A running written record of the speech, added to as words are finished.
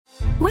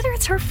Whether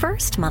it's her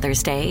first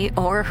Mother's Day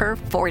or her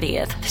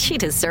 40th, she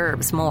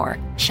deserves more.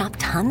 Shop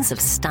tons of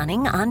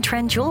stunning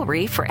on-trend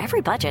jewelry for every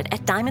budget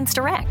at Diamonds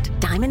Direct.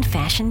 Diamond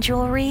fashion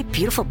jewelry,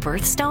 beautiful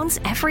birthstones,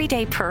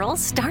 everyday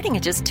pearls starting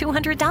at just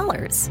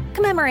 $200.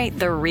 Commemorate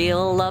the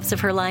real loves of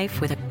her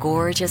life with a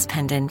gorgeous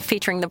pendant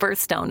featuring the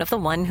birthstone of the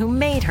one who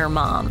made her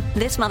mom.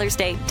 This Mother's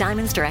Day,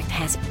 Diamonds Direct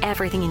has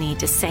everything you need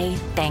to say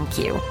thank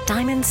you.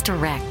 Diamonds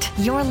Direct.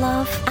 Your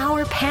love,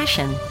 our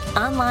passion.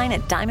 Online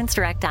at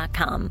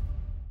diamondsdirect.com.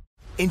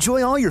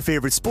 Enjoy all your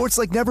favorite sports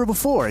like never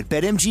before at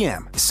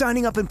BetMGM.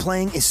 Signing up and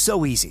playing is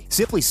so easy.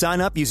 Simply sign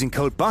up using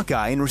code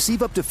Buckeye and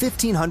receive up to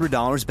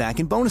 $1,500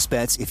 back in bonus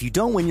bets if you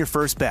don't win your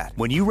first bet.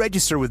 When you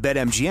register with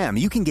BetMGM,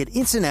 you can get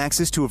instant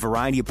access to a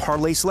variety of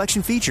parlay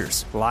selection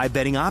features, live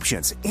betting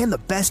options, and the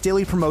best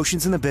daily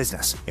promotions in the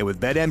business. And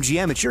with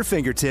BetMGM at your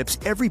fingertips,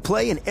 every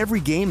play and every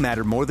game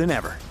matter more than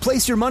ever.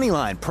 Place your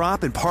moneyline,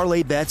 prop, and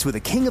parlay bets with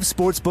the king of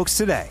sportsbooks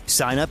today.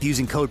 Sign up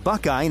using code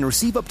Buckeye and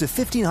receive up to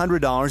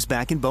 $1,500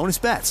 back in bonus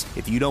bets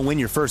if you don't win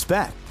your first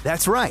bet.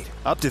 That's right,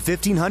 up to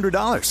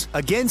 $1,500.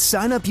 Again,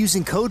 sign up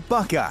using code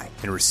Buckeye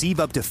and receive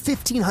up to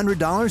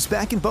 $1,500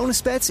 back in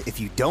bonus bets if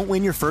you don't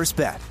win your first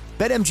bet.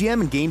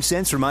 BetMGM and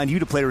GameSense remind you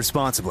to play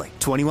responsibly.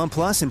 21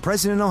 plus and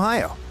present in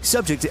Ohio.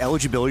 Subject to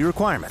eligibility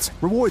requirements.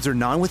 Rewards are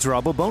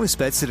non-withdrawable bonus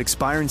bets that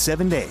expire in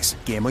 7 days.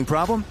 Gambling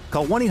problem?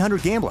 Call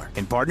 1-800-GAMBLER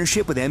in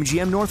partnership with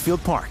MGM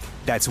Northfield Park.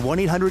 That's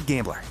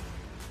 1-800-GAMBLER.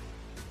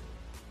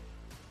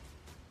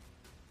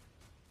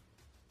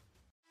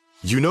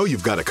 You know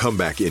you've got a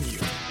comeback in you.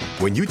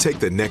 When you take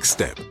the next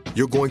step,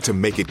 you're going to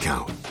make it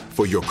count.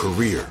 For your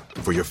career,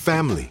 for your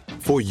family,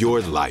 for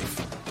your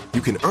life. You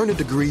can earn a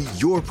degree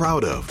you're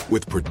proud of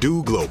with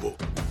Purdue Global.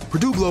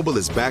 Purdue Global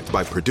is backed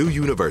by Purdue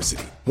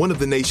University, one of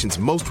the nation's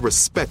most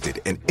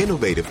respected and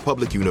innovative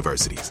public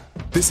universities.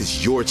 This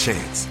is your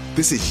chance.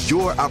 This is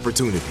your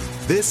opportunity.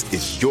 This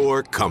is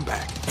your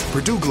comeback.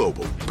 Purdue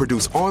Global,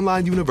 Purdue's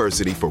online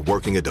university for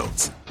working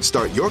adults.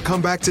 Start your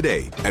comeback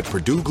today at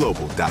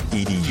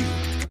purdueglobal.edu.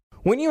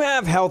 When you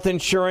have health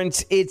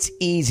insurance, it's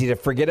easy to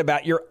forget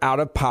about your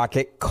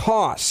out-of-pocket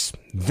costs.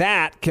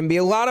 That can be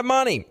a lot of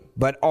money,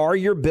 but are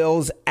your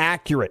bills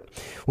accurate?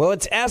 Well,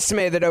 it's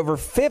estimated that over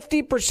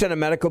 50% of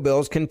medical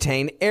bills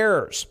contain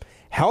errors.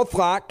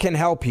 HealthLock can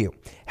help you.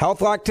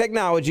 HealthLock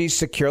technology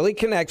securely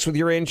connects with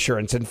your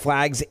insurance and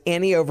flags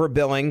any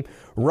overbilling,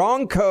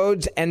 wrong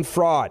codes, and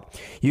fraud.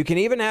 You can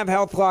even have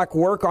HealthLock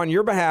work on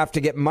your behalf to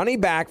get money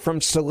back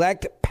from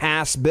select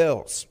past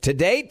bills. To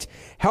date,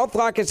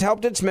 HealthLock has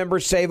helped its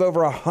members save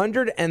over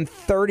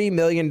 $130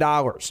 million.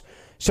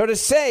 So to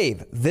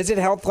save, visit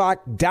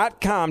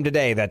healthlock.com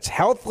today. That's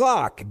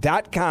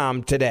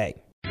healthlock.com today.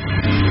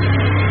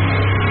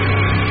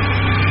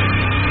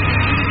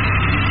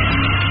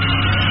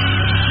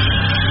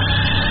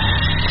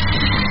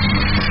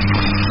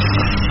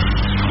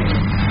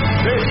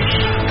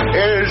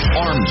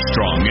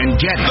 Armstrong and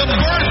Getty. The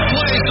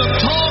birthplace of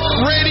talk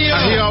radio.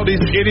 I hear all these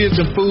idiots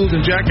and fools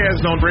and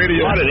jackasses on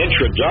radio. What an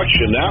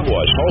introduction that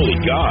was. Holy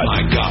God.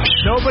 My gosh.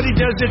 Nobody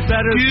does it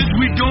better. Kids,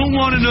 we don't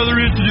want another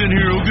incident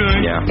here,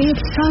 okay? Yeah.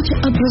 It's such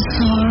a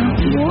bizarre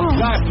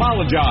world. I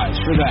apologize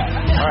for that.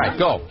 All right,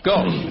 go.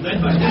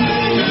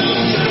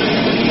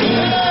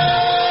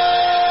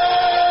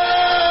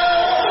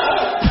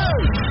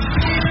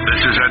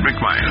 This is Ed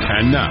McMahon.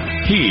 And now,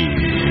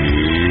 here's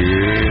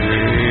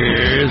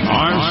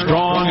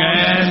Armstrong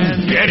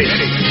and Getty.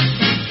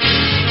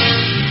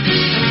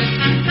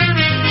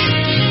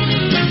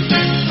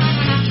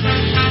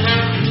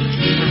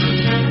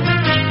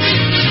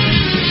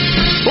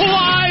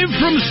 Live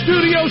from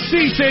Studio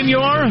C,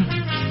 senor.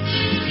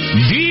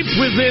 Deep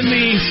within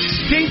the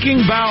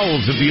stinking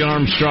bowels of the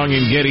Armstrong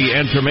and Getty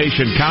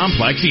Information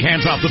Complex, he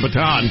hands off the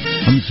baton.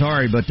 I'm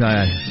sorry, but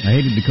I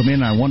hated to come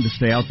in. I wanted to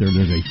stay out there.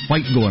 There's a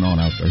fight going on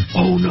out there.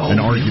 Oh, no.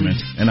 An argument.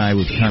 And I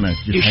was kind of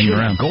just hanging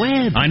around. Go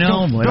ahead. I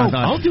know. Go.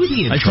 I'll do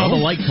the intro. I saw the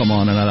light come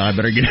on, and I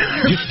better get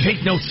Just take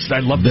notes.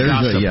 I love the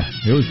gossip. Yeah,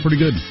 it was pretty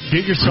good.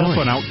 Get your cell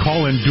phone out,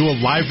 call in, do a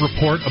live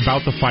report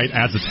about the fight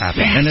as it's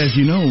happening. Yes. And as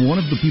you know,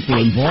 one of the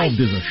people involved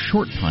is a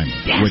short timer,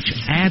 which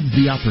adds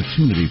the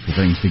opportunity for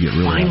things to get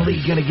really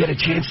Finally going to get a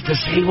chance to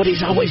say what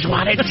he's always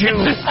wanted to.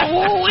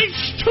 Oh,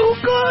 it's too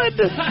good.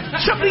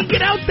 Somebody get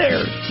out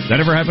there.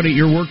 That ever happen at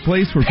your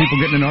workplace where people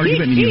get in an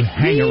argument and you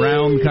hang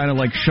around kind of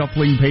like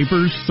shuffling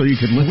papers so you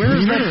can listen?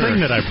 Where's that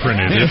thing that I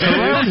printed? It's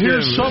around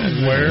here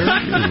somewhere.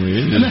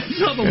 And I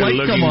saw the light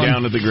come on. Looking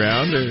down at the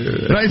ground.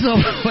 And I saw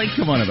the light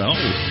come on about.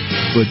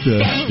 But,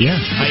 yeah,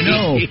 I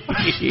know.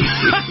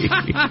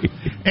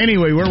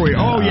 Anyway, where were we?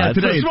 Oh, yeah,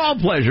 today. The small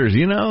pleasures,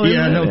 you know.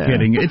 Yeah, no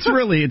kidding. It's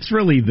really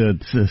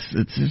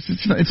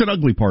it's an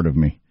ugly part of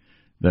me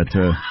that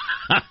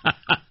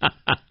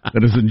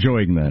is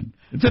enjoying that.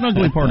 It's an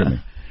ugly part of me.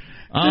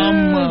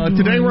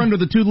 Today we're under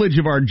the tutelage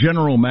of our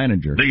general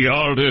manager. The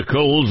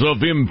articles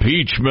of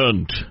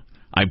impeachment.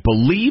 I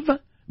believe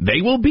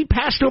they will be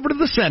passed over to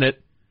the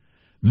Senate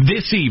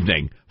this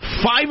evening.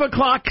 5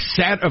 o'clock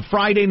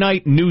Friday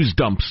night news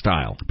dump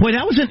style. Boy,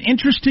 that was an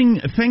interesting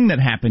thing that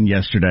happened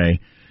yesterday.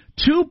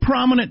 Two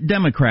prominent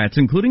Democrats,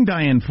 including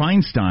Dianne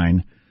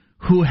Feinstein,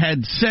 who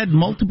had said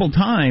multiple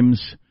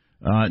times,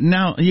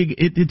 now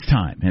it's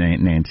time,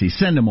 Nancy,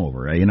 send him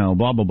over,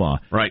 blah, blah, blah.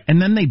 Right.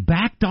 And then they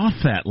backed off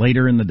that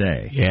later in the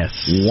day. Yes.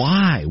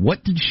 Why?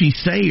 What did she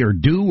say or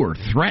do or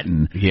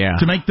threaten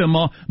to make them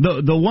all...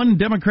 The one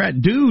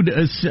Democrat dude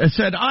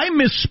said, I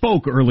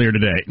misspoke earlier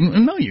today.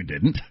 No, you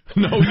didn't.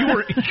 No, you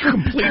were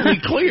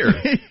completely clear.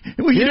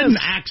 Well, you didn't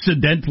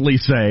accidentally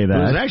say that.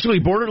 It was actually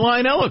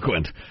borderline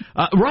eloquent.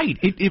 Right.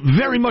 It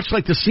very much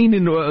like the scene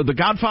in The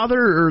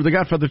Godfather or The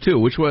Godfather 2,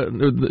 which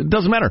one, it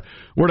doesn't matter,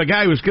 where the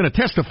guy was going to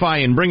testify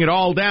and bring it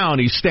all down.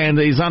 He's on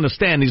the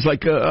stand. He's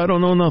like, I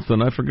don't know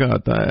nothing. I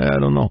forgot. I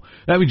don't know.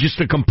 That was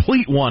just a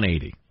complete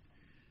 180.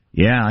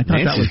 Yeah, I thought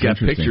Nancy's that was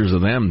got pictures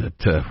of them that,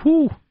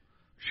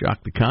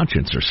 shocked the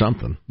conscience or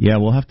something. Yeah,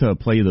 we'll have to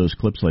play you those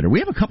clips later. We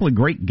have a couple of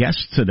great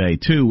guests today,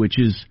 too, which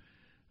is,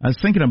 I was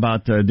thinking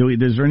about,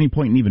 is there any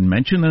point in even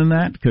mentioning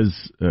that? Because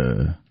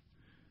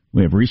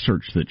we have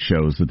research that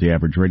shows that the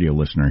average radio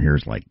listener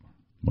hears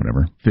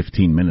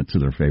 15 minutes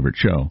of their favorite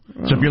show.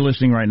 Oh. So if you're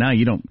listening right now,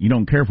 you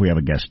don't care if we have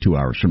a guest 2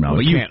 hours from now. Well,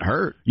 it can't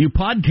hurt. You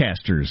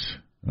podcasters,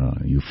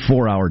 you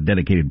 4-hour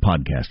dedicated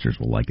podcasters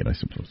will like it, I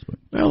suppose. But.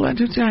 Well,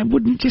 I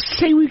wouldn't just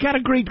say we got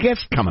a great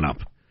guest coming up.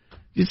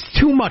 It's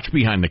too much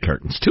behind the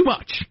curtains. Too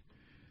much.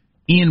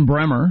 Ian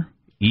Bremmer,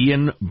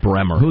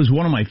 who's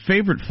one of my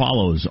favorite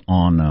follows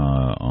on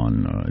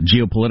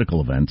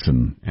geopolitical events,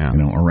 and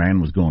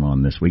Iran was going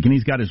on this week, and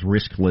he's got his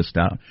risk list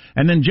out.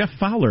 And then Jeff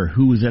Fowler,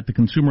 who was at the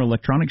Consumer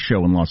Electronics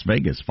Show in Las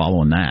Vegas,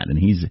 following that, and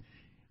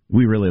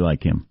we really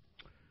like him.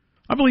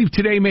 I believe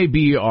today may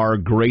be our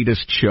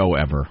greatest show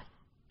ever,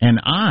 and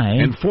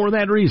for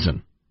that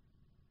reason,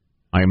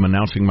 I am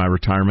announcing my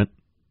retirement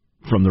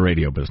from the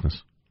radio business.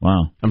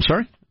 Wow! I'm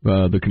sorry,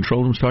 the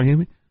control room's talking to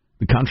me.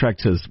 The contract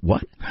says,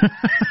 what?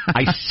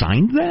 I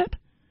signed that?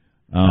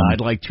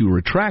 I'd like to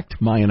retract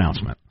my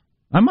announcement.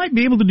 I might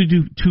be able to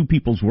do two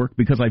people's work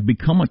because I've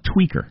become a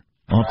tweaker.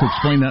 I'll have to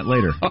explain that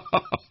later.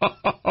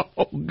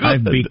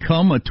 I've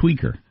become a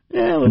tweaker.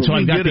 Yeah, and so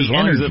I've got the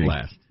energy as it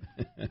lasts.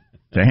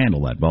 to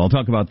handle that. But I'll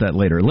talk about that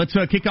later. Let's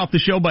kick off the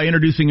show by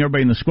introducing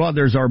everybody in the squad.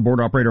 There's our board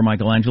operator,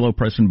 Michelangelo,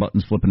 pressing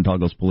buttons, flipping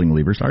toggles, pulling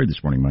levers. How are you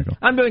this morning, Michael?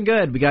 I'm doing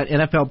good. We got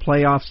NFL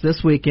playoffs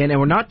this weekend, and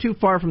we're not too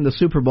far from the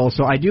Super Bowl,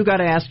 so I do got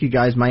to ask you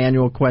guys my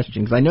annual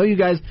question, because I know you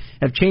guys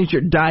have changed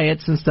your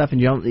diets and stuff,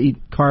 and you don't eat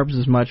carbs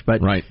as much,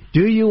 but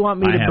do you want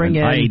me to bring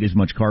in... I eat as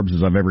much carbs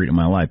as I've ever eaten in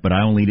my life, but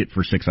I only eat it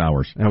for 6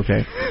 hours.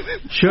 Okay.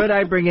 Should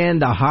I bring in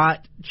the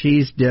hot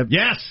cheese dip?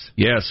 Yes!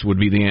 Yes would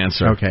be the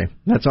answer. Okay.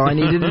 That's all I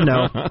needed to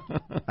know.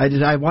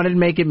 I wanted to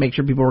make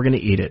sure people were going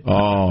to eat it.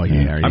 Oh,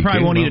 yeah. I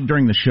probably won't eat it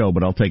during the show,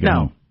 but I'll take it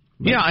home.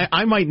 Yeah,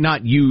 I might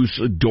not use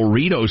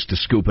Doritos to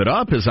scoop it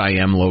up as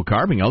I am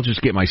low-carbing. I'll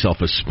just get myself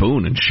a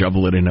spoon and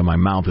shovel it into my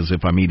mouth as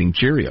if I'm eating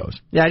Cheerios.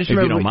 Yeah, I just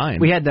remember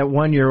we had that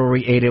 1 year where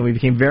we ate it, and we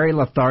became very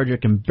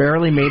lethargic and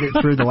barely made it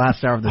through the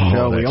last hour of the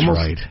show. That's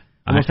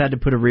we almost had to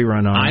put a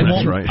rerun on.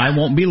 I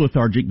won't be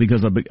lethargic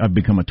because I've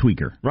become a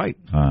tweaker. Right.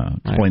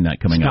 Explain that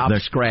coming up.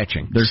 Stop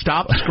scratching.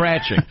 Stop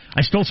scratching.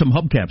 I stole some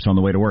hubcaps on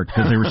the way to work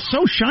because they were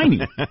so shiny.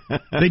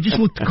 They just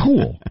looked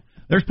cool.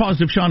 There's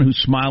Positive Sean, whose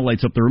smile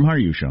lights up the room. How are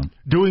you, Sean?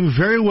 Doing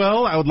very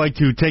well. I would like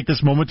to take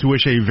this moment to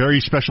wish a very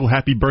special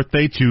happy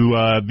birthday to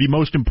the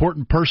most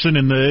important person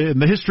in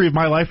the history of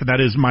my life, and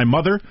that is my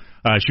mother.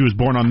 She was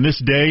born on this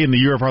day in the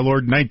year of our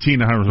Lord,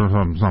 1900,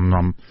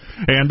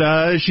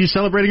 and she's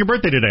celebrating her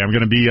birthday today. I'm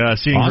going to be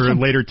seeing her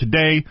later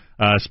today,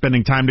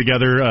 spending time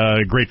together.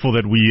 Grateful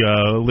that we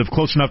live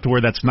close enough to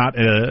where that's not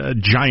a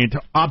giant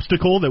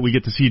obstacle, that we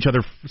get to see each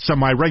other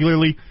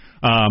semi-regularly.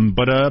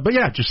 But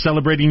yeah, just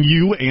celebrating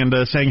you and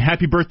saying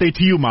happy birthday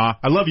to you, Ma.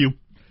 I love you.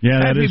 Yeah,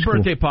 that happy is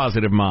birthday, cool.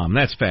 Positive Mom.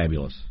 That's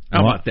fabulous.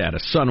 How about that? A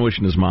son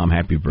wishing his mom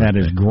happy birthday. That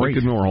is great. What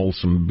could be more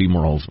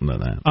wholesome than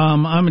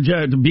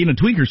that? Being a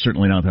tweaker is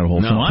certainly not that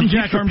wholesome. No, I'm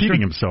Jack Armstrong.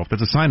 Repeating himself.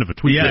 That's a sign of a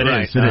tweaker. Yeah,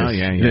 it is.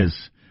 It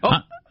is. Oh,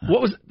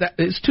 what was that?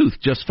 His tooth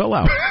just fell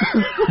out.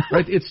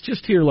 Right, it's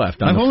just here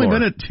left. I've only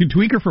been a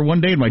tweaker for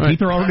 1 day, and my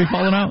teeth are already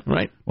falling out.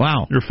 Right.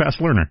 Wow. You're a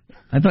fast learner.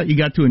 I thought you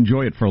got to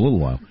enjoy it for a little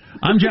while.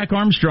 I'm Jack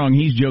Armstrong.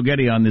 He's Joe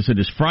Getty on this. It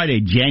is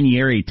Friday,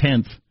 January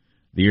 10th,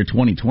 the year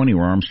 2020.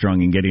 We're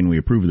Armstrong and Getty, and we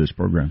approve of this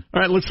program. All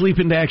right, let's leap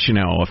into action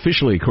now.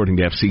 Officially, according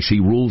to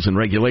FCC rules and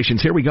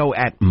regulations, here we go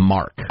at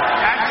Mark. That's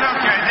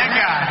okay. They're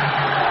good.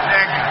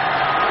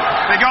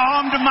 They go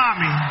home to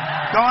Mommy.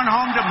 Going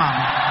home to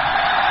Mommy.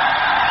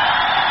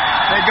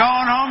 They're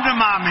going home to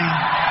Mommy.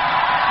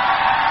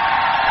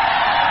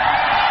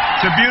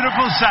 It's a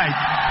beautiful sight.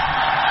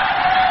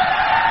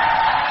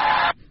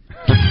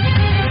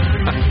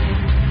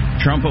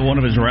 Trump at one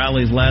of his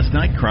rallies last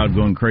night, crowd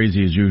going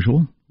crazy as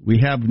usual.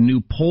 We have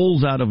new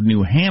polls out of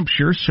New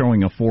Hampshire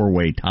showing a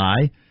four-way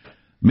tie.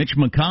 Mitch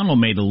McConnell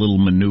made a little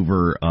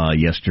maneuver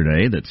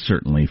yesterday that's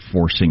certainly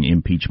forcing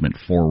impeachment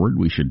forward,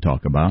 we should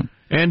talk about.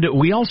 And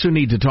we also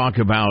need to talk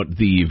about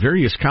the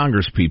various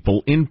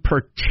congresspeople, in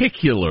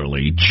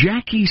particularly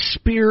Jackie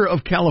Spear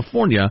of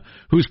California,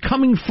 who's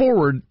coming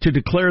forward to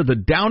declare the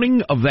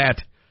downing of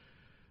that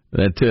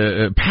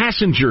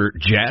passenger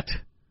jet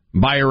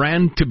by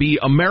Iran to be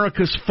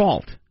America's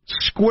fault.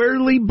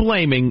 squarely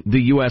blaming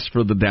the U.S.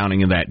 for the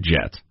downing of that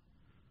jet.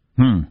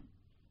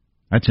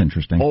 That's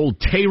interesting. Old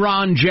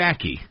Tehran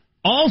Jackie.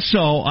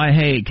 Also,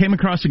 I came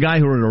across a guy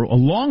who wrote a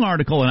long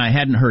article, and I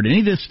hadn't heard any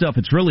of this stuff.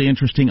 It's really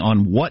interesting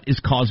on what is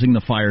causing the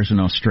fires in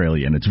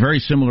Australia, and it's very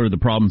similar to the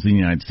problems in the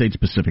United States,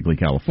 specifically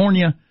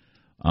California,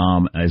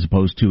 as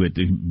opposed to it,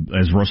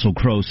 as Russell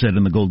Crowe said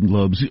in the Golden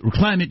Globes,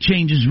 climate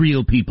change is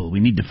real, people. We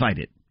need to fight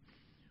it.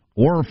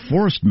 Or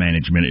forest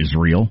management is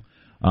real.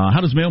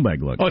 How does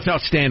Mailbag look? Oh, it's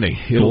outstanding.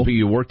 It'll be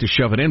your work to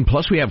shove it in.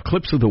 Plus, we have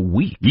clips of the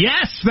week.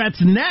 Yes,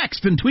 that's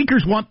next. And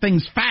tweakers want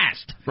things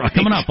fast. Right.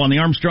 Coming up on the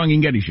Armstrong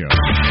and Getty Show.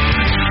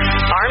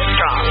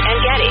 Armstrong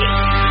and Getty.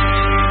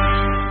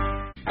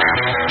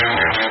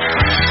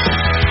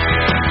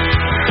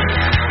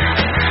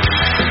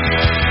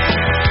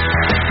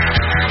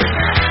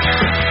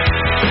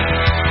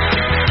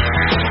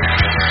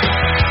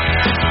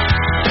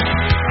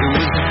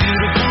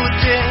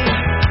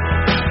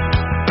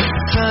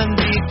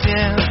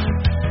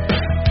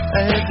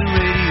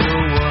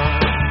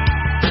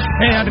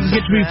 Hey, how did it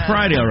get to be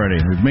Friday already?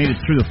 We've made it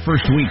through the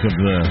first week of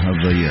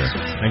the year.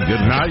 Thank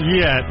goodness. Not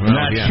yet. Well,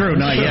 That's true,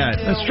 not yet.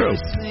 That's true.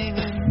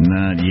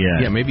 Not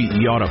yet. Yeah, maybe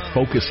you ought to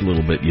focus a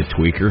little bit, you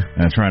tweaker.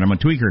 That's right, I'm a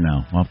tweaker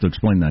now. I'll have to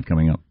explain that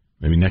coming up.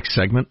 Maybe next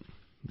segment,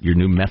 your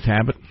new meth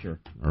habit? Sure.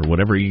 Or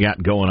whatever you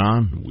got going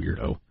on.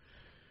 Weirdo.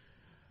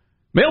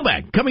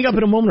 Mailbag, coming up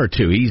in a moment or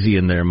two. Easy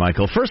in there,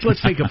 Michael. First,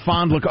 let's take a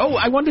fond look. Oh,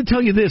 I wanted to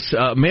tell you this.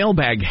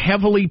 Mailbag,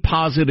 heavily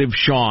positive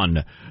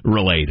Sean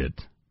related.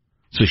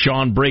 So,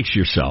 Sean, brace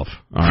yourself,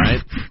 all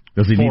right?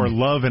 For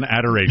love and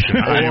adoration.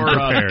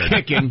 Or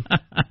kicking.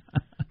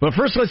 But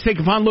first, let's take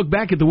a fond look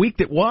back at the week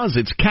that was.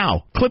 It's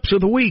Cow. Clips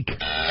of the week.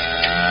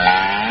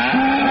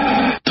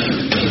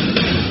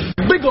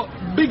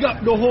 Big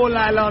up the whole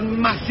island,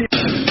 massive.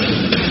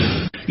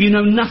 You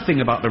know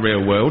nothing about the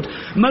real world.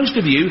 Most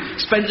of you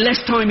spent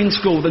less time in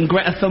school than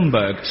Greta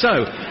Thunberg.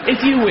 So,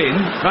 if you win,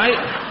 right,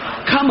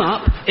 come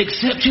up,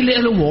 accept your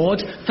little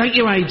award, thank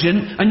your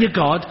agent and your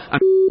God,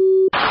 and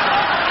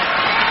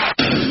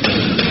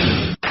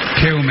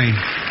kill me.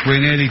 We're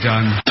nearly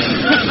done.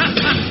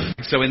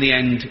 So in the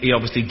end, he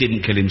obviously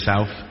didn't kill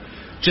himself.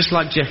 Just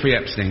like Jeffrey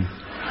Epstein.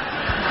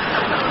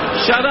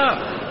 Shut up.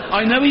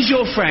 I know he's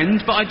your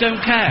friend, but I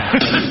don't care.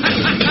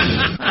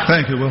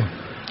 Thank you, Will.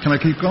 Can I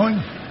keep going?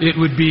 It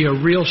would be a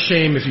real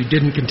shame if you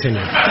didn't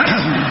continue.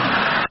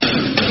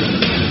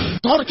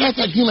 All the cats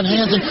had human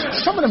hands, and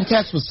some of them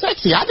cats were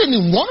sexy. I didn't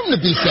even want them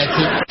to be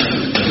sexy.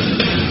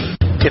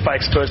 If I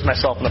exposed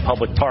myself in a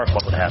public park,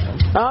 what would happen?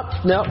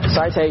 No,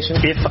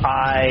 citation. If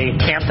I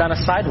camped on a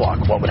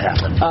sidewalk, what would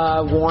happen?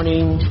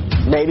 Warning,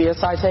 maybe a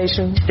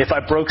citation. If I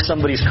broke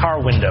somebody's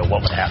car window,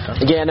 what would happen?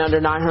 Again,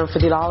 under $950,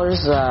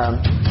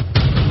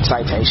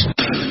 citation.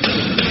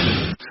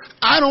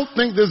 I don't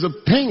think there's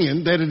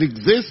opinion that it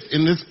exists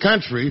in this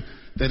country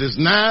that is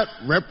not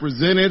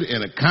represented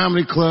in a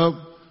comedy club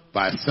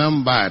by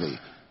somebody.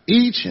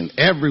 Each and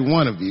every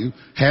one of you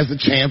has a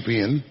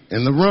champion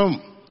in the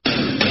room.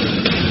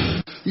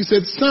 You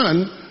said,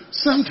 son,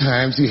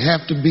 sometimes you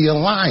have to be a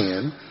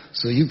lion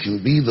so you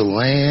can be the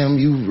lamb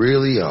you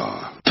really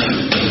are.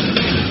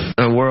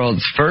 The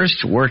world's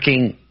first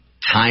working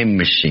time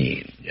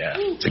machine. Yeah.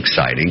 It's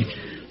exciting.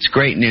 It's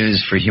great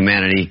news for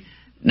humanity.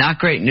 Not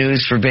great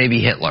news for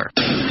baby Hitler.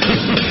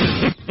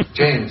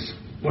 James.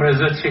 What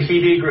is it?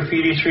 Tahiti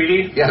Graffiti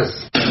Treaty?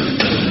 Yes.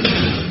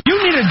 You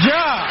need a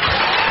job.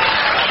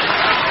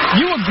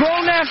 You a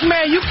grown-ass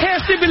man. You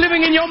can't still be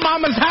living in your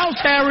mama's house,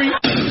 Harry.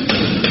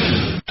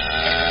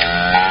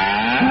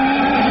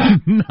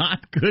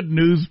 Not good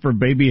news for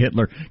baby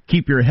Hitler.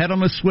 Keep your head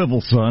on a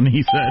swivel, son,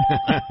 he said.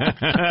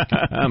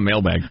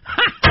 Mailbag.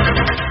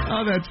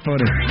 Oh, that's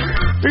funny.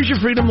 Here's your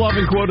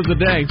freedom-loving quote of the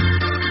day.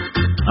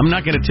 I'm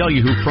not going to tell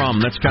you who from.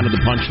 That's kind of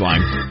the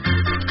punchline.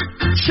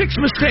 6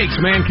 mistakes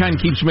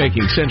mankind keeps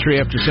making century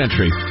after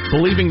century.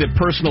 Believing that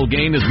personal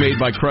gain is made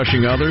by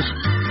crushing others.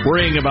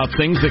 Worrying about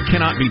things that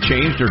cannot be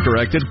changed or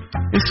corrected.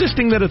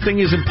 Insisting that a thing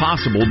is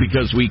impossible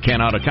because we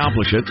cannot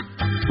accomplish it.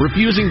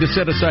 Refusing to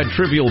set aside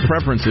trivial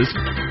preferences.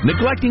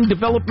 Neglecting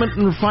development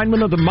and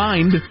refinement of the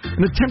mind.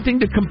 And attempting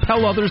to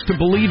compel others to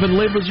believe and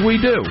live as we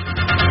do.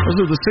 Those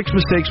are the 6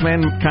 mistakes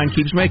mankind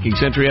keeps making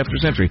century after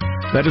century.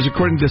 That is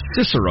according to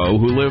Cicero,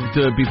 who lived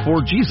before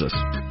Jesus.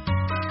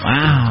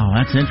 Wow,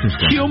 that's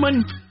interesting.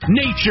 Human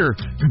nature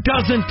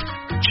doesn't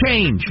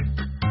change.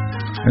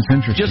 That's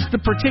interesting. Just the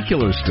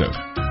particulars do.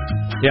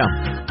 Yeah.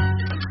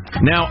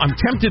 Now, I'm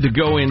tempted to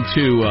go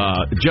into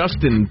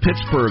Justin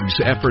Pittsburgh's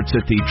efforts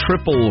at the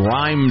triple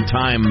rhyme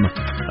time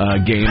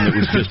game that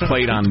was just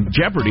played on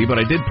Jeopardy, but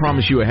I did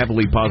promise you a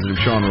heavily positive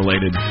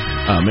Sean-related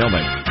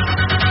mailbag.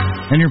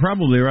 And you're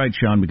probably right,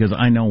 Sean, because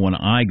I know when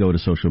I go to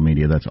social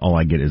media, that's all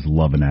I get is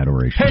love and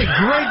adoration. Hey,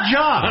 great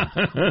job!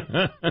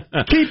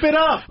 Keep it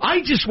up!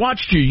 I just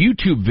watched your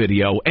YouTube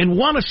video and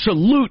want to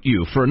salute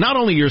you for not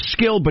only your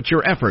skill, but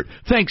your effort.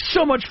 Thanks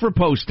so much for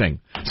posting.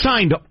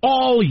 Signed,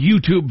 all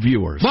YouTube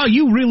viewers. Wow,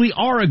 you really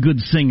are a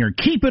good singer.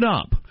 Keep it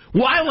up.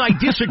 While I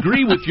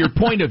disagree with your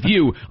point of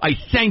view, I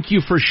thank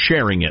you for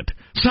sharing it.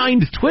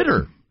 Signed,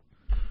 Twitter.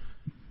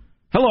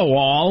 Hello,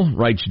 all,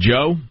 writes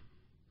Joe.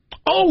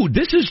 Oh,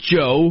 this is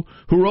Joe,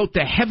 who wrote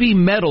the heavy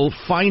metal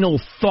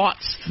Final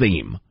Thoughts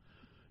theme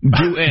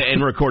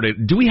and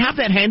recorded. Do we have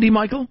that handy,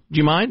 Michael? Do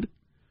you mind?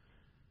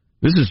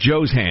 This is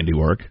Joe's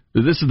handiwork.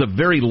 This is the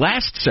very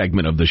last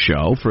segment of the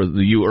show for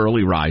you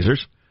early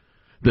risers.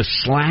 The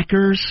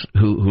slackers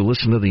who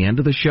listen to the end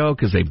of the show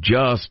because they've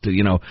just,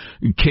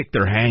 kicked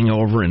their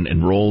hangover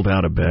and rolled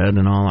out of bed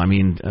and all. I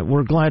mean,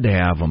 we're glad to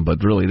have them,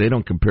 but really, they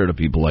don't compare to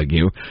people like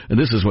you. And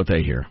this is what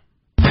they hear.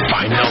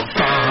 Final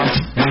Thoughts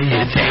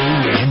with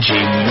A&G,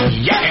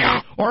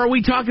 yeah! Or are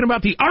we talking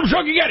about the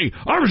Armstrong and Getty?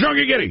 Armstrong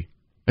and Getty!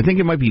 I think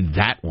it might be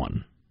that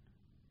one.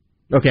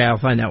 Okay, I'll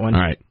find that one.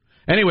 All right.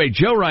 Anyway,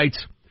 Joe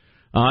writes,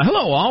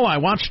 hello, all. I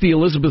watched the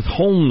Elizabeth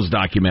Holmes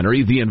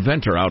documentary, The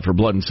Inventor, out for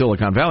Blood in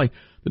Silicon Valley.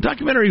 The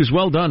documentary was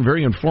well done,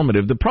 very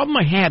informative. The problem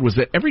I had was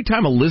that every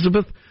time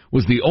Elizabeth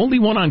was the only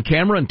one on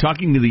camera and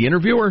talking to the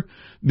interviewer,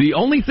 the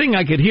only thing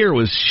I could hear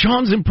was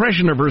Sean's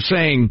impression of her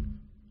saying,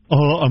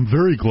 I'm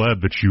very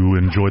glad that you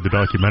enjoyed the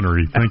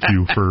documentary. Thank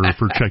you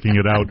for checking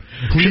it out.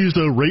 Please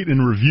rate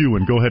and review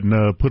and go ahead and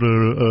put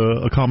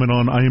a comment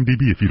on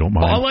IMDb if you don't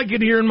mind. All I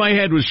could hear in my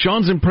head was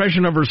Sean's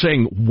impression of her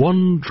saying,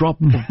 1 drop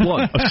of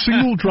blood. A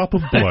single drop of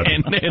blood.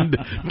 and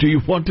do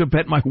you want to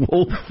pet my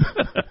wolf?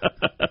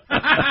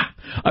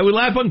 I would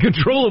laugh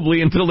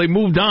uncontrollably until they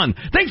moved on.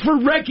 Thanks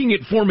for wrecking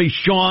it for me,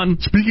 Sean.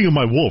 Speaking of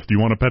my wolf, do you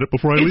want to pet it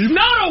before I leave? It's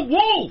not a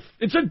wolf.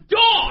 It's a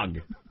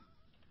dog.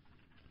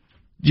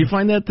 Did you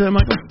find that,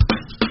 Michael?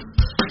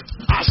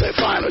 I say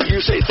final. You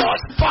say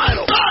thoughts.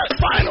 Final.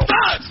 Final.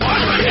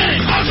 Final.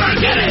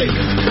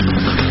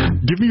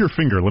 Give me your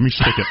finger. Let me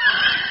stick it.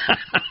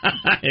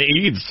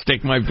 You can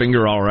stick my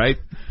finger all right.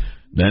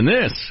 Then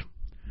this.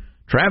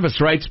 Travis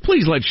writes,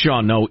 please let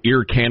Sean know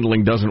ear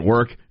candling doesn't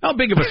work. How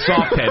big of a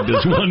soft head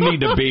does one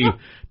need to be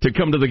to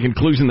come to the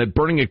conclusion that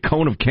burning a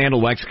cone of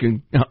candle wax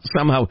can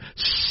somehow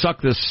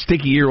suck the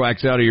sticky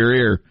earwax out of your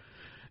ear?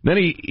 Then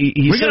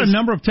we got a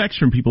number of texts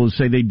from people who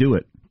say they do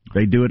it.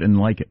 They do it and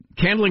like it.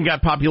 Candling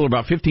got popular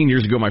about 15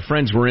 years ago. My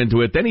friends were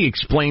into it. Then he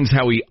explains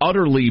how he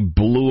utterly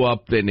blew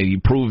up and he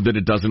proved that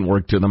it doesn't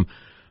work to them.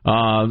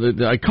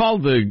 I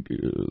called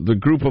the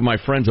group of my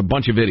friends a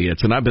bunch of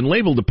idiots, and I've been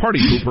labeled a party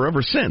pooper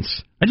ever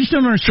since. I just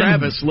don't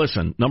understand. Travis,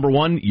 listen, number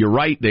one, you're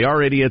right. They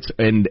are idiots,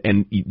 and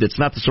that's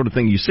not the sort of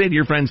thing you say to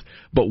your friends,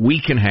 but we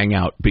can hang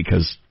out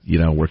because,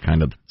 we're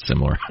kind of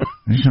similar.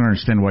 I just don't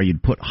understand why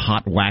you'd put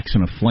hot wax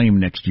in a flame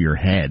next to your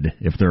head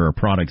if there are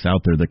products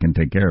out there that can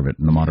take care of it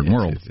in the modern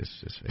world.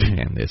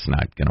 It's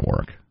not going to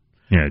work.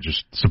 Yeah,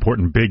 just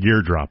supporting Big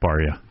Eardrop, are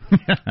you?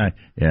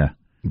 Yeah.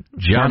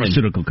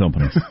 Pharmaceutical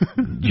companies.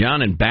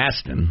 John and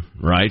Baston,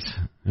 right?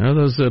 How are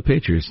those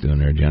Patriots doing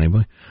there, Johnny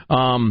boy?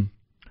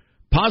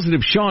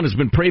 Positive Sean has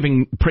been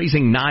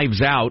praising Knives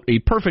Out, a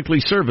perfectly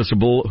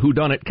serviceable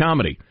whodunit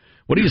comedy.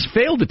 What he has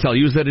failed to tell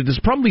you is that it is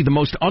probably the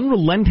most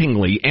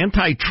unrelentingly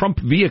anti-Trump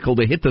vehicle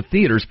to hit the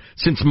theaters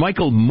since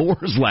Michael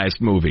Moore's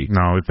last movie.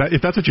 No,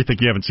 if that's what you think,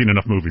 you haven't seen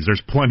enough movies.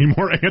 There's plenty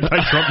more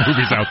anti-Trump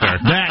movies out there.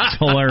 That's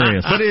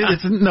hilarious. But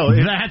that's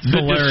hilarious.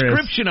 The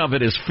description of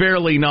it is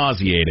fairly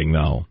nauseating,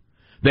 though.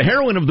 The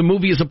heroine of the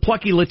movie is a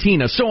plucky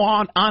Latina, so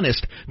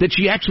honest that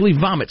she actually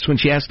vomits when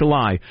she has to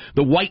lie.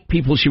 The white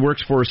people she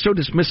works for are so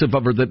dismissive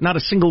of her that not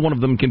a single one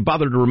of them can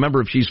bother to remember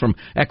if she's from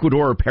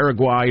Ecuador or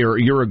Paraguay or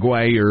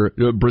Uruguay or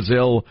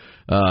Brazil.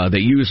 They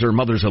use her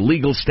mother's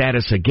illegal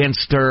status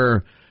against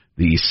her.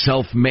 The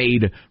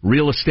self-made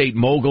real estate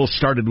mogul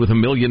started with $1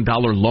 million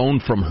loan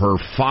from her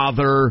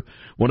father.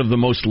 One of the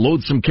most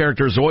loathsome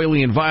characters,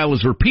 oily and vile,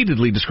 is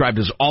repeatedly described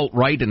as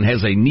alt-right and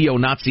has a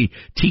neo-Nazi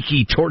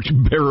tiki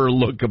torchbearer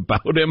look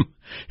about him.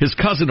 His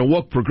cousin, a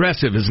woke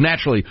progressive, is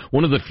naturally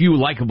one of the few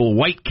likable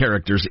white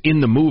characters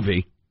in the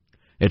movie,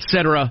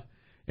 etc.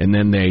 And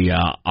then they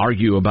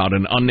argue about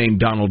an unnamed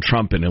Donald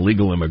Trump and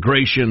illegal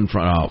immigration.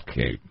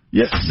 Okay.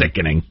 Yes.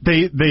 Sickening.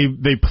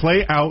 They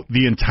play out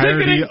the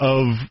entirety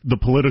of the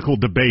political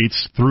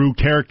debates through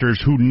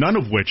characters who none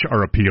of which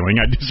are appealing.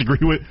 I disagree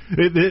with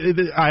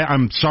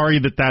I'm sorry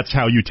that's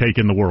how you take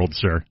in the world,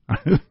 sir.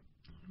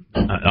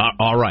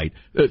 All right.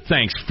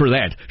 Thanks for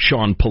that,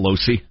 Sean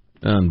Pelosi.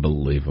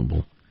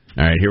 Unbelievable.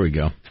 All right, here we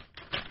go.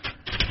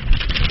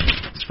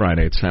 It's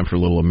Friday. It's time for a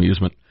little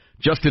amusement.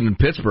 Justin in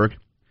Pittsburgh.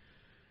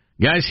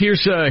 Guys, here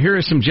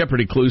are some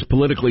Jeopardy clues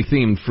politically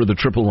themed for the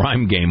Triple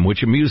Rhyme game,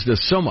 which amused us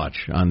so much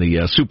on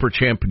the Super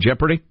Champ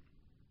Jeopardy.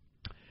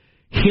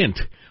 Hint,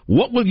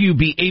 what will you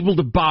be able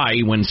to buy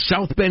when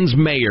South Bend's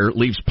mayor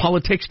leaves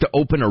politics to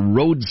open a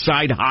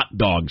roadside hot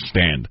dog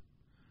stand?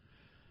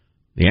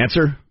 The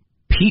answer,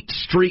 Pete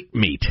Street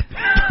meat.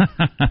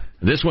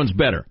 This one's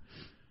better.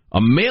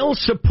 A male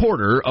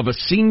supporter of the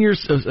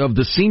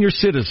senior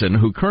citizen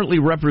who currently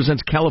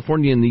represents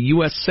California in the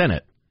U.S.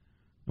 Senate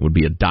would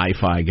be a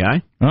Di-Fi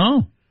guy.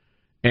 Oh.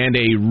 And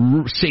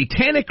a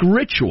satanic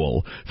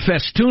ritual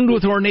festooned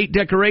with ornate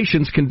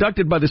decorations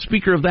conducted by the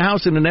Speaker of the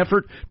House in an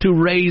effort to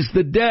raise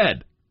the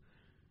dead.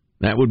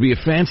 That would be a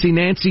fancy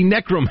Nancy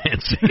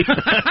necromancy.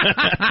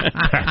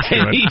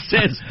 And he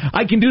says,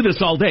 I can do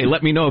this all day.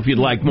 Let me know if you'd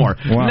like more.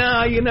 Wow.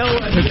 No, you know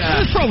what?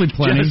 That's probably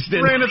plenty.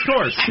 Ran its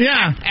course.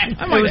 Yeah.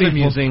 That might be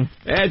amusing.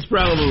 That's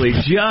probably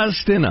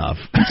just enough.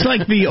 It's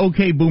like the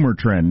OK Boomer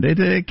trend.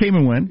 It came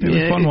and went. It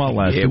was fun while it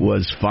lasted. It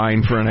was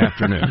fine for an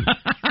afternoon.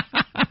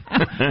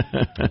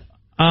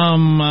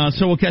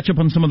 So we'll catch up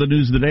on some of the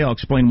news of the day. I'll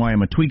explain why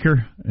I'm a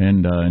tweaker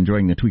and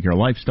enjoying the tweaker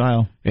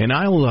lifestyle. And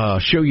I'll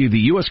show you the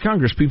U.S.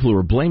 Congress people who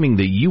are blaming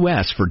the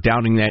U.S. for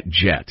downing that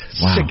jet.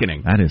 Wow,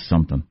 sickening. That is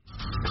something.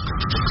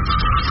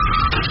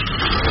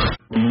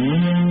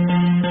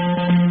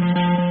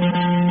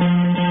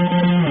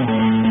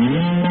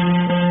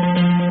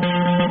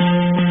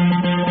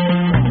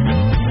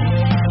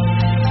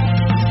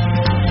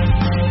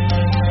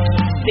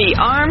 The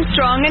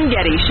Armstrong and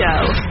Getty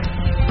Show.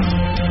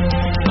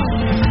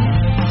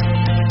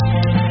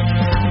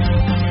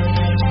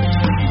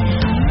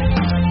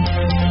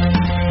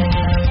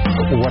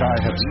 What I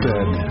have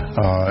said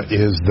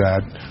is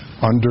that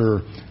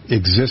under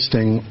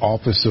existing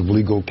Office of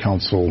Legal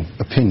Counsel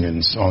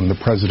opinions on the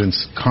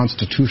President's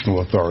constitutional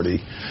authority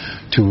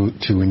to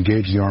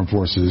engage the armed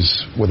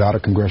forces without a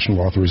congressional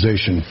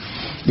authorization,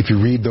 if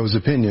you read those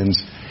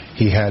opinions,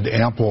 he had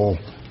ample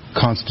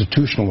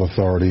constitutional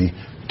authority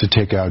to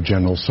take out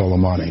General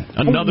Soleimani.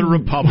 Another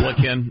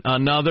Republican,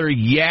 another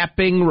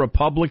yapping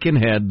Republican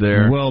head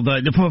there. Well,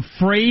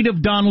 afraid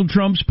of Donald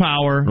Trump's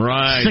power.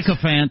 Right.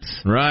 Sycophants.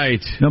 Right.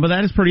 No, but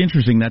that is pretty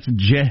interesting. That's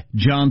Jeh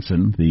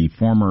Johnson, the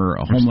former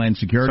Homeland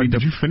Security. Sorry,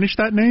 did you finish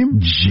that name?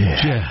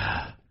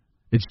 Jeh.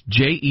 It's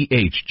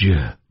J-E-H.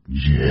 Jeh.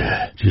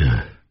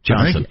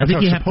 Johnson. I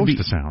think you have to be,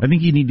 I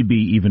think you need to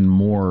be even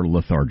more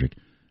lethargic.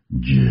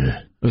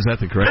 Jeh. Was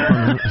that the correct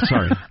one?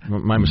 Sorry,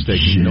 my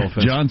mistake. No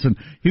offense. Johnson.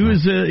 He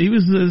was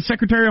the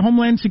Secretary of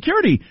Homeland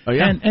Security. Oh,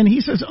 yeah. And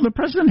he says, the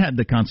president had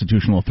the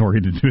constitutional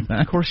authority to do that.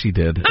 Of course he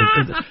did.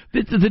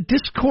 The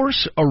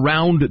discourse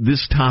around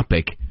this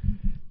topic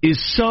is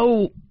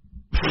so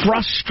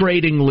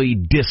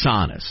frustratingly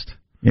dishonest.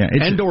 Yeah,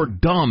 or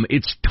dumb.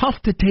 It's tough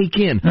to take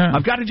in.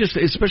 I've got to just,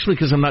 especially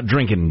because I'm not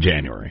drinking in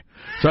January.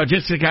 So I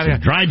just got to...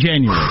 Dry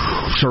January.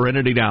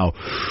 Serenity now.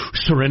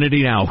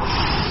 Serenity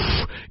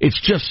now. It's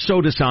just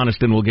so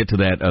dishonest, and we'll get to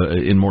that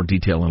in more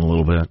detail in a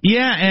little bit.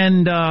 Yeah,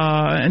 and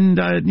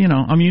you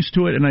know, I'm used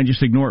to it, and I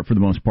just ignore it for the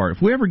most part.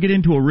 If we ever get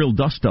into a real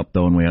dust-up,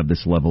 though, and we have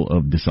this level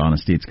of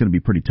dishonesty, it's going to be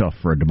pretty tough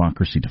for a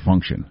democracy to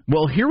function.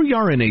 Well, here we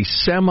are in a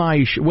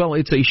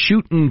it's a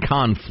shooting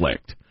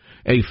conflict,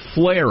 a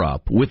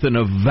flare-up with an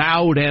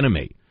avowed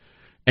enemy.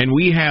 And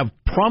we have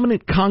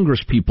prominent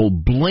Congress people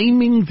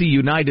blaming the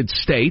United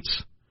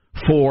States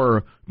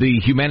for the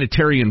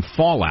humanitarian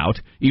fallout,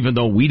 even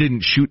though we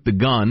didn't shoot the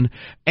gun,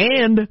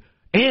 and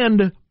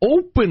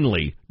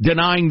openly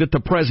denying that the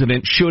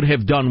president should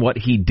have done what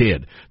he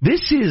did.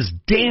 This is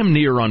damn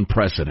near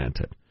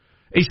unprecedented,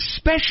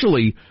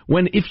 especially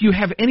when, if you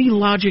have any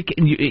logic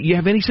and you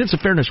have any sense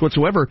of fairness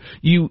whatsoever,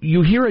 you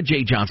hear a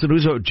Jeh Johnson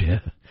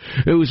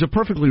who's a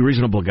perfectly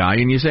reasonable guy,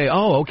 and you say,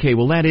 oh, okay,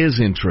 well, that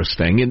is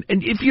interesting. And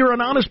if you're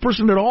an honest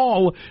person at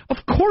all, of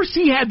course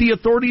he had the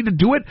authority to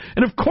do it,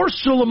 and of course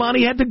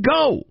Soleimani had to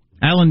go.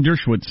 Alan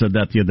Dershowitz said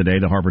that the other day,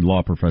 the Harvard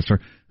law professor,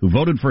 who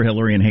voted for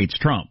Hillary and hates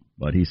Trump.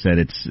 But he said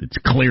it's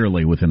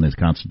clearly within his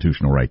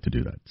constitutional right to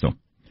do that. So,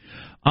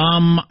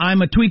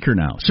 I'm a tweaker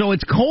now. So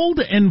it's cold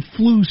and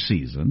flu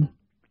season.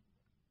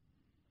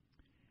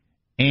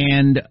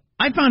 And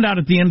I found out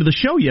at the end of the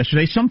show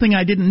yesterday something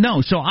I didn't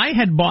know. So I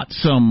had bought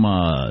some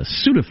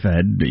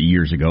Sudafed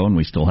years ago, and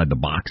we still had the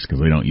box because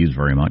we don't use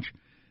very much,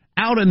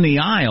 out in the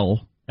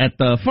aisle at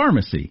the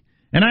pharmacy.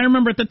 And I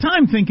remember at the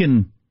time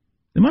thinking,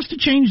 they must have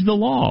changed the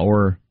law,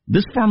 or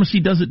this pharmacy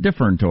does it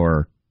different,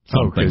 or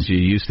something. Oh, because you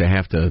used to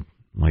have to,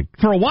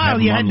 for a while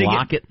you had to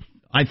unlock it.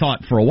 I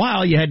thought for a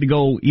while you had to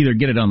go either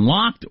get it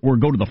unlocked or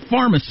go to the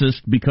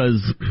pharmacist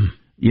because,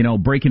 you know,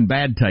 Breaking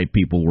Bad type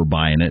people were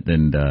buying it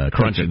and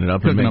crunching it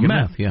up and making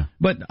meth. Yeah.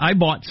 But I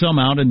bought some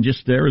out, and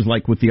just there was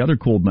like with the other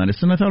cold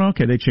medicine, I thought,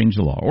 okay, they changed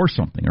the law or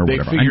something or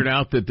whatever. They figured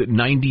out that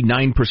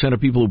 99%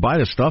 of people who buy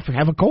this stuff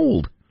have a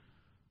cold.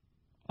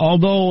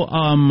 Although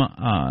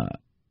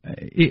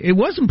it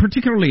wasn't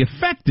particularly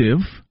effective.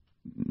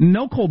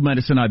 No cold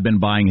medicine I've been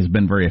buying has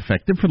been very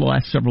effective for the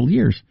last several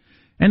years.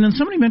 And then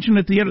somebody mentioned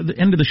at the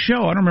end of the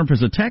show, I don't remember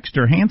if it was a text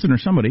or Hanson or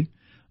somebody,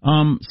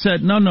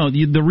 said, no,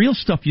 the real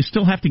stuff you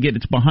still have to get.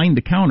 It's behind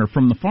the counter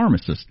from the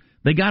pharmacist.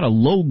 They got a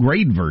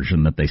low-grade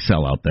version that they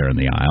sell out there in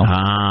the aisle.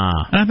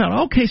 And I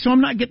thought, okay, so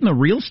I'm not getting the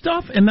real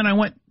stuff? And then I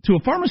went to a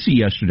pharmacy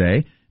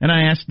yesterday, and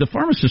I asked the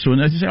pharmacist, and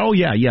they said, oh,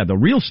 yeah, the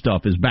real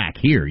stuff is back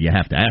here. You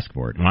have to ask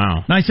for it.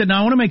 Wow. And I said,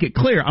 now, I want to make it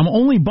clear. I'm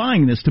only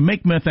buying this to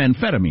make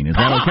methamphetamine. Is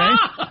that okay?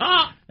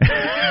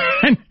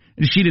 And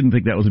she didn't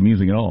think that was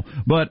amusing at all.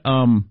 But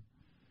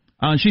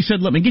she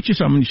said, let me get you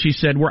something. She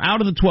said, we're out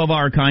of the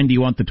 12-hour kind. Do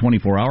you want the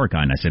 24-hour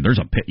kind? I said,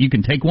 you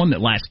can take one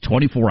that lasts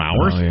 24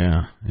 hours? Oh,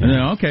 yeah. And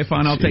then, okay,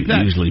 fine, I'll take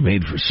that. Usually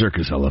made for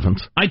circus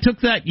elephants. I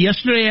took that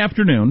yesterday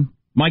afternoon,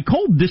 My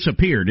cold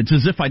disappeared. It's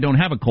as if I don't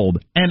have a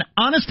cold. And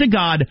honest to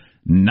God,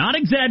 not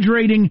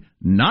exaggerating,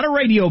 not a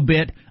radio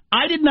bit,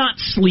 I did not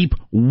sleep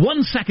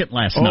 1 second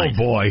last night. Oh,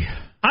 boy.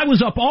 I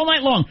was up all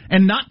night long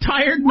and not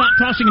tired, not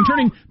tossing and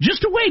turning,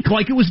 just awake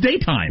like it was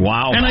daytime.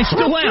 Wow. And I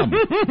still am.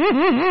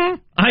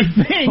 I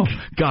think. Oh,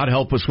 God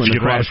help us when the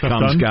crash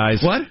comes,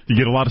 guys. What? You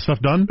get a lot of stuff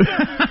done?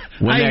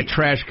 When that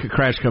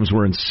crash comes,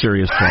 we're in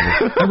serious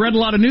trouble. I read a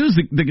lot of news.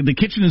 The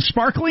kitchen is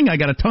sparkling. I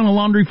got a ton of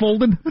laundry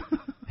folded.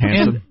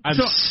 Handsome. I'm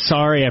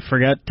sorry, I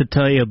forgot to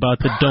tell you about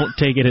the don't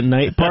take it at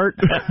night part.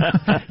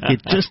 You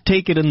just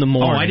take it in the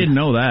morning. Oh, I didn't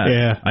know that.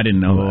 Yeah. I didn't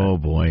know that. Oh,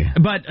 boy.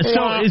 But,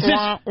 so, is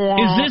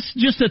this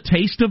just a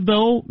taste of,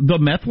 the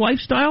meth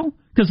lifestyle?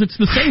 Because it's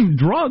the same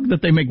drug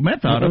that they make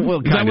meth out of. Well,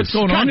 is that what's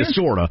going on here?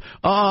 Sort of.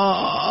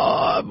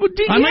 I'm a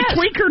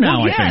tweaker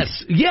now, well, I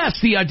think. Yes,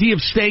 the idea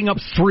of staying up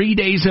 3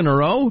 days in a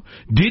row.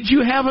 Did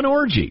you have an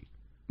orgy?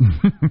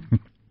 I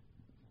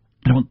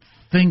don't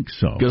think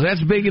so. Because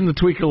that's big in the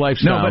tweaker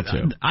lifestyle, no, but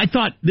too. I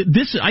thought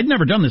I'd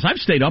never done this. I've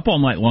stayed up all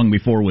night long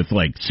before with,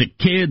 like, sick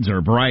kids or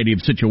a variety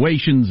of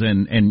situations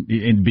and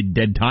be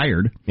dead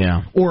tired.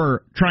 Yeah.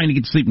 Or trying to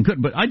get to sleep and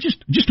couldn't. But I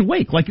just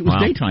awake like it was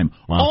daytime.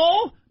 Wow.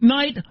 All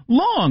night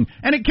long.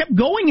 And it kept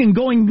going and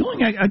going and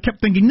going. I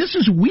kept thinking, this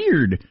is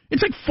weird.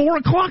 It's like 4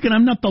 o'clock and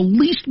I'm not the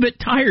least bit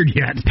tired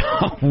yet.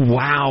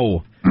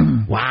 Wow.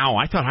 Wow,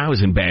 I thought I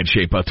was in bad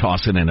shape of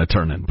tossing and a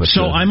turning. But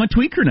so I'm a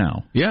tweaker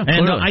now. Yeah,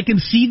 and I can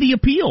see the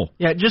appeal.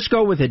 Yeah, just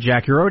go with it,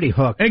 Jack. You're already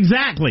hooked.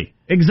 Exactly.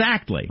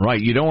 Right.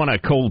 You don't want a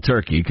cold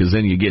turkey because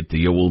then you get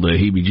the old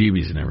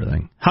heebie-jeebies and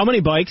everything. How many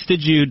bikes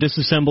did you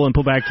disassemble and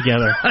put back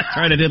together? That's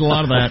right, I did a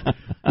lot of that.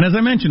 And as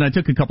I mentioned, I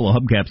took a couple of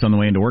hubcaps on the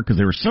way into work because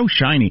they were so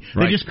shiny.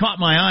 Right. They just caught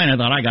my eye and I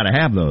thought, I got to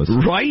have those.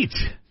 Right.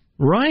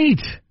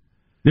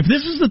 If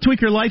this is the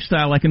tweaker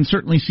lifestyle, I can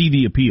certainly see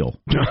the appeal.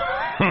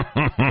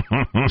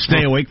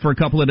 Stay awake for a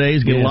couple of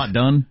days, get a lot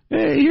done.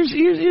 Here's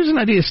an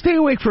idea. Stay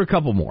awake for a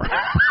couple more.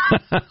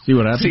 See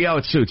what happens. See how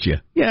it suits you.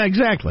 Yeah,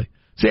 exactly.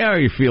 See how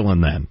you're feeling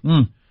then.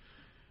 The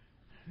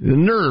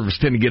nerves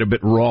tend to get a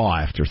bit raw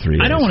after 3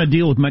 days. I don't want to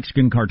deal with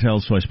Mexican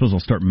cartels, so I suppose I'll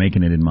start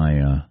making it in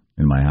my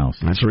house.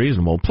 That's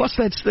reasonable. Plus,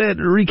 that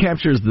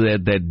recaptures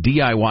that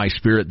DIY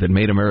spirit that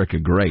made America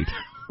great.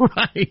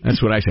 Right.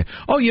 That's what I say.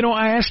 Oh,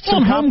 I asked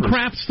some home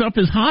craft stuff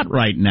is hot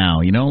right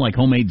now, like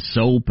homemade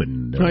soap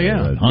and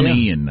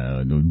honey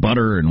and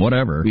butter and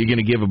whatever. You're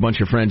going to give a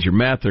bunch of friends your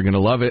meth. They're going to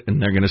love it,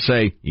 and they're going to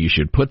say, you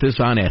should put this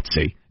on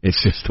Etsy.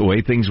 It's just the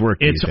way things work.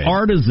 It's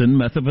artisan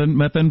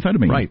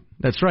methamphetamine. Right.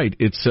 That's right.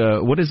 It's,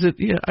 what is it?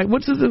 Yeah.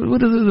 What is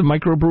the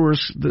microbrewers,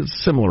 the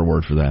similar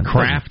word for that?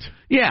 Craft.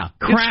 Yeah.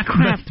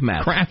 Craft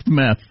meth. Craft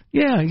meth.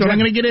 Yeah, exactly. That's what I'm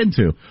going to get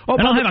into.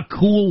 And I'll have a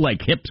cool,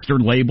 hipster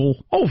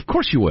label. Oh, of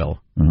course you will.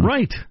 Uh-huh.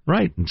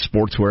 Right. And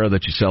sportswear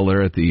that you sell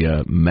there at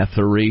the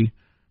methery,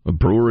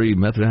 brewery,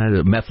 meth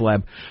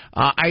lab.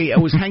 I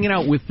was hanging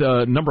out with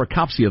a number of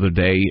cops the other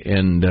day,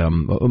 and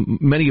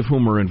many of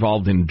whom are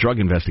involved in drug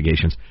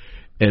investigations.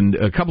 And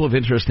a couple of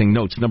interesting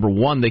notes. Number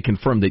one, they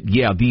confirmed that,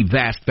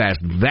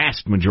 the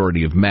vast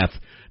majority of meth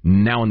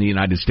now in the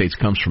United States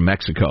comes from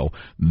Mexico.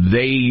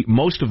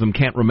 Most of them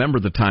can't remember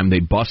the time they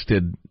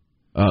busted,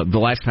 the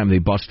last time they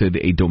busted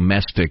a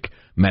domestic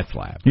meth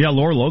lab. Yeah,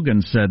 Laura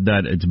Logan said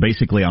that it's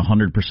basically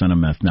 100% of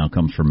meth now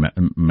comes from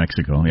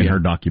Mexico in her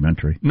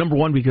documentary. Number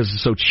one, because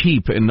it's so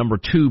cheap, and number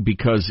two,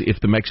 because if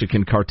the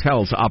Mexican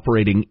cartels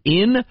operating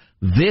in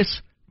this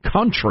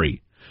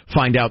country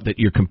find out that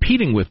you're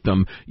competing with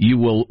them, you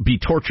will be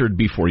tortured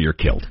before you're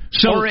killed.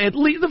 Or at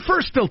least the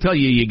first they'll tell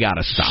you got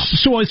to stop.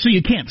 So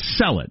you can't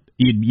sell it.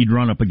 You'd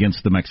run up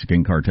against the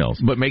Mexican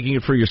cartels. But making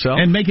it for yourself?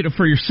 And making it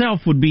for yourself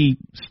would be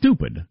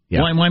stupid.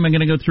 Yeah. Why am I going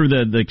to go through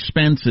the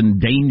expense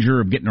and danger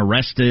of getting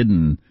arrested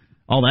and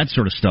all that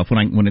sort of stuff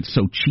when it's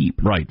so cheap?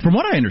 Right. From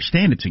what I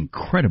understand, it's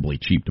incredibly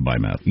cheap to buy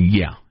meth.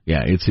 Yeah,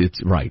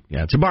 it's right.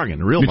 Yeah, it's a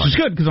bargain, a real bargain. Which is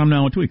good because I'm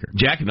now a tweaker.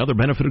 Jack, another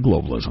benefit of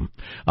globalism.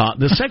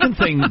 The second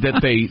thing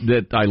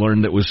that I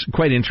learned that was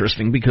quite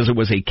interesting, because it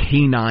was a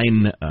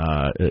canine,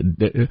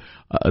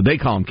 they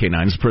call them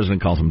canines, the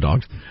president calls them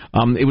dogs.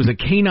 It was a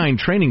canine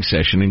training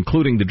session,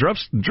 including the drug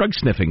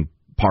sniffing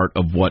part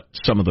of what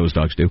some of those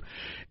dogs do.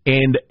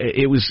 And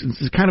it was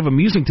kind of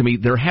amusing to me.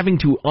 They're having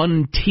to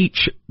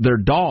unteach their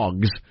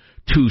dogs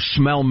to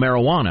smell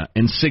marijuana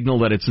and signal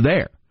that it's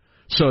there.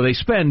 So they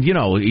spend,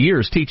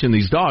 years teaching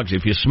these dogs,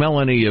 if you smell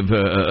any of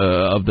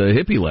the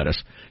hippie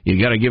lettuce, you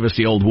got to give us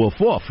the old woof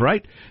woof,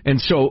 right? And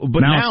so,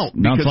 but now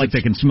it's like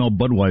they can smell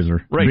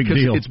Budweiser. Right, because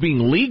it's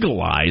being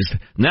legalized.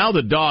 Now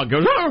the dog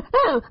goes, arr,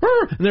 arr,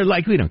 arr, and they're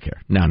like, we don't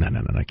care. No,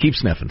 keep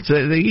sniffing. So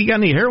you got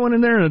any heroin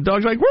in there? And the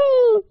dog's like,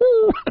 woo,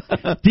 woo.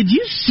 Did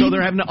you see? So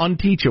they're having to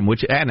unteach them,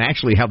 and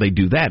actually how they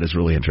do that is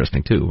really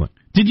interesting too.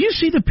 Did you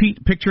see the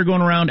picture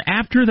going around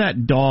after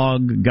that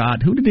dog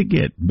got, who did it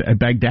get?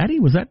 Baghdadi?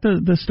 Was that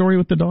the story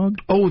with the dog?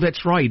 Oh,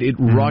 that's right. It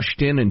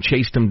rushed in and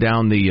chased him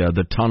down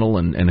the tunnel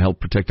and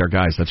helped protect our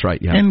guys. That's right,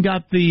 yeah. And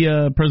got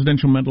the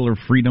Presidential Medal of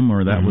Freedom,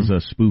 or that was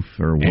a spoof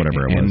or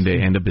whatever it was.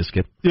 And a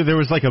biscuit. Yeah, there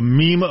was like a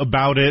meme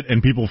about it,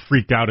 and people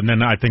freaked out, and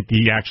then I think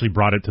he actually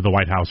brought it to the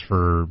White House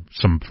for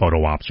some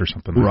photo ops or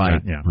something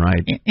like that. Yeah.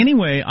 Right.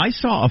 Anyway, I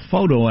saw a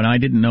photo, and I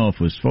didn't know if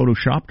it was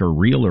photoshopped or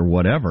real or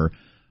whatever,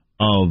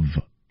 of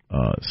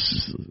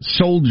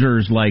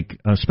soldiers, like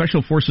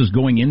special forces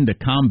going into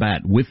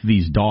combat with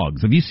these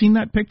dogs. Have you seen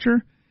that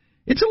picture?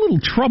 It's a little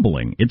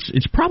troubling.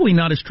 It's probably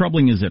not as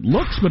troubling as it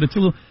looks, but it's a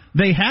little.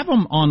 They have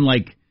them on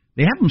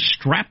they have them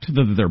strapped to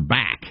their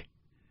back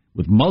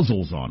with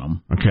muzzles on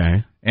them.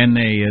 Okay. And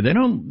they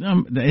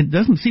don't. It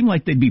doesn't seem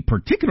like they'd be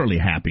particularly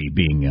happy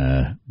being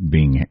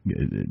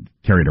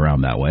carried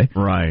around that way.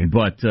 Right.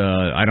 But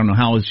I don't know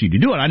how else you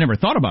do it. I never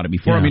thought about it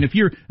before. Yeah.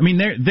 I mean,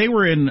 they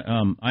were in.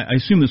 I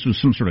assume this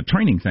was some sort of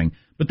training thing,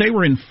 but they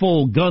were in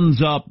full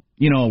guns up,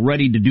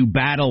 ready to do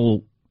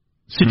battle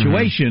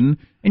situation,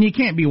 and you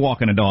can't be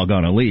walking a dog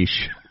on a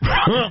leash.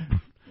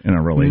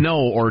 Really. No,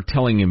 or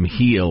telling him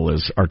heel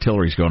as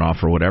artillery's going off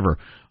or whatever.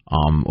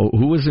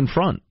 Who was in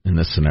front in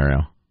this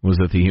scenario? Was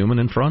it the human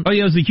in front? Oh,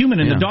 yeah, it was the human,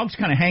 and the dog's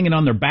kind of hanging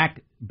on their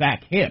back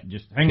hip,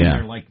 just hanging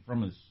there like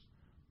from his...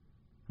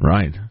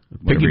 Right.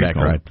 Piggyback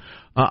ride.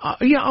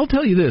 I'll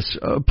tell you this.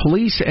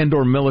 Police and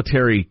or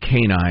military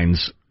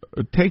canines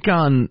take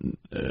on,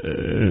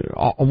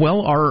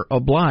 are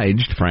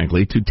obliged,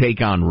 frankly, to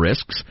take on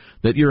risks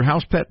that your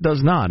house pet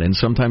does not, and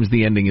sometimes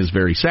the ending is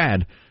very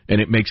sad, and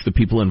it makes the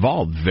people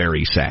involved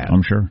very sad.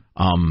 I'm sure.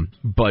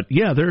 But,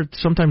 there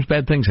sometimes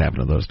bad things happen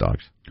to those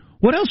dogs.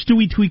 What else do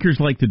we tweakers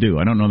like to do?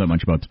 I don't know that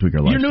much about the tweaker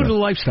lifestyle. You're new to the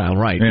lifestyle,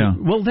 right? Yeah.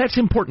 Well, that's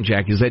important,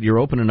 Jack, is that you're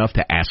open enough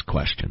to ask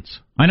questions.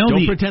 I know.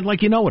 Don't pretend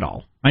like you know it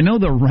all. I know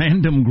the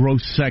random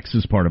gross sex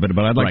is part of it,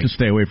 but I'd like to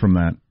stay away from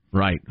that.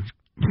 Right.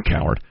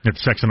 Coward. Had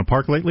sex in a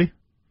park lately?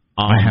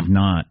 I have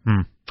not.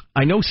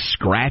 I know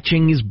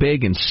scratching is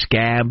big and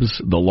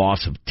scabs, the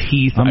loss of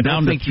teeth. I'm I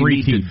down don't think to 3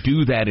 you need teeth. to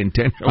do that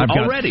intentionally. I've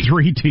already. got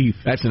 3 teeth.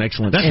 That's an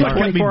excellent That's start.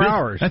 what kept me 24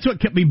 hours. That's what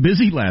kept me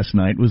busy last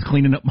night, was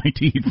cleaning up my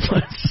teeth.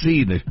 Let's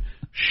see, the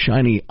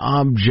shiny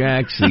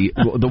objects,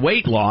 the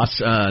weight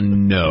loss,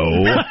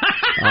 no.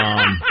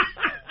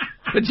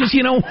 But just,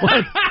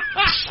 what?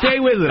 Stay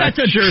with it.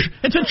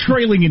 It's a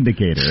trailing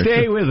indicator.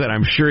 Stay with it.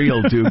 I'm sure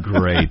you'll do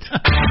great.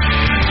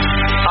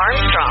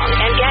 Armstrong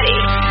and Getty.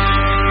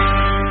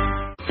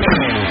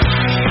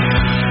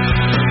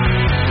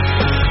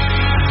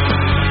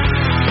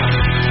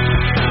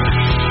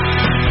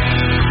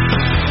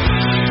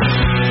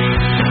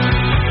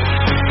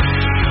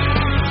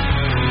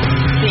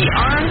 The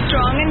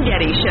Armstrong and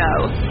Getty Show.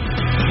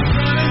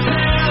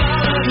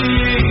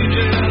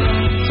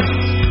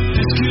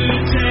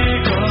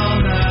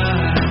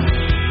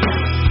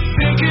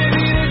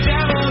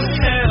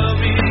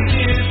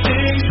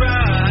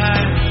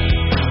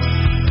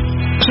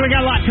 So we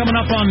got a lot coming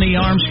up on the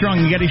Armstrong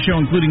and Getty Show,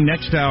 including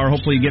next hour.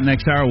 Hopefully you get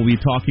next hour. We'll be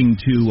talking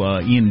to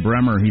Ian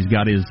Bremmer. He's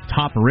got his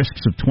top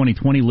risks of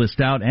 2020 list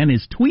out, and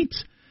his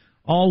tweets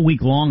all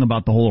week long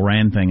about the whole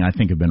Iran thing, I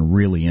think, have been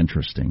really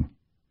interesting.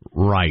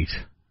 Right.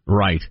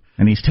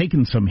 And he's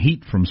taken some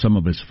heat from some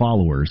of his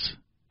followers,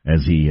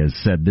 as he has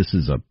said this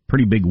is a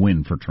pretty big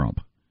win for Trump.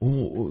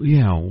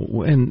 Yeah,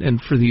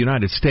 and for the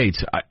United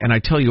States. And I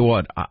tell you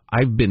what,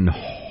 I've been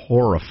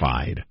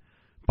horrified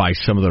by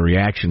some of the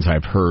reactions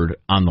I've heard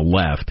on the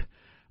left,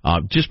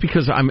 just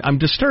because I'm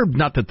disturbed,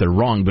 not that they're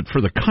wrong, but for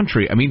the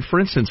country. I mean, for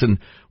instance, and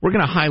we're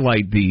going to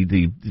highlight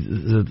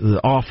the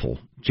awful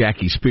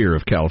Jackie Spear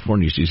of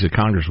California. She's a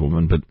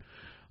congresswoman, but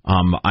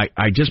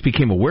I just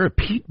became aware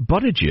Pete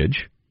Buttigieg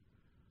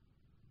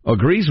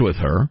agrees with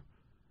her.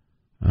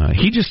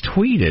 He just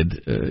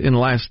tweeted in the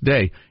last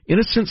day,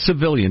 innocent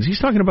civilians. He's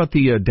talking about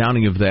the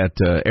downing of that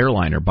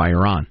airliner by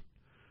Iran.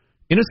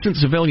 Innocent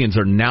civilians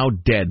are now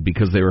dead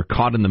because they were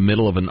caught in the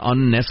middle of an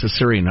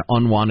unnecessary and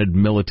unwanted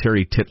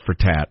military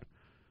tit-for-tat.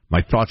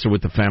 My thoughts are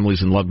with the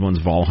families and loved ones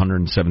of all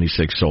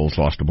 176 souls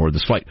lost aboard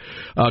this flight.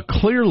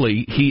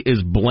 Clearly, he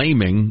is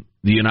blaming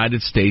the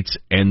United States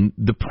and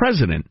the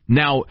president.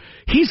 Now,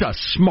 he's a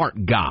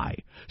smart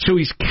guy, so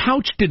he's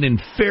couched it in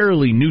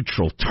fairly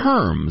neutral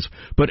terms,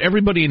 but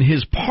everybody in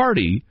his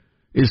party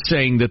is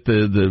saying that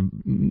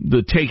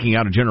the taking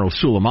out of General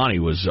Soleimani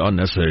was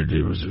unnecessary,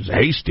 it was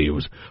hasty, it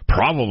was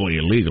probably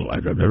illegal,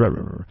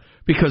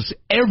 because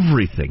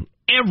everything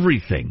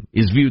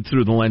is viewed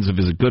through the lens of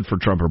is it good for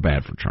Trump or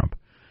bad for Trump.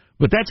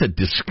 But that's a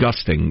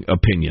disgusting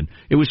opinion.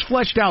 It was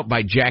fleshed out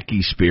by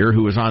Jackie Spear,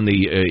 who was on the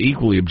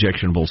equally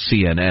objectionable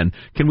CNN.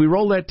 Can we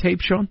roll that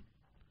tape, Sean?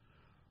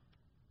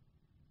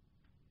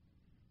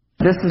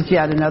 This is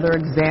yet another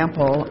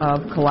example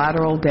of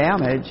collateral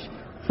damage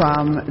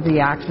from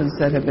the actions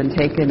that have been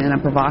taken in a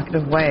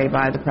provocative way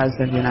by the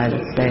President of the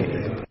United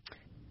States.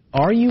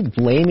 Are you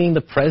blaming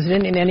the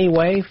President in any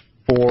way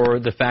for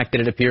the fact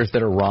that it appears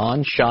that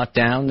Iran shot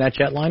down that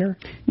jetliner?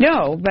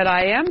 No, but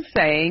I am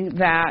saying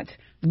that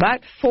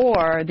but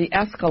for the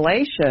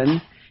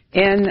escalation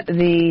in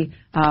the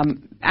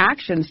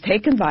actions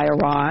taken by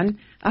Iran,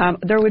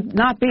 there would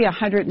not be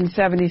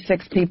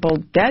 176 people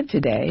dead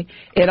today.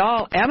 It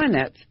all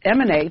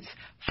emanates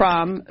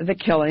from the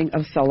killing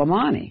of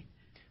Soleimani.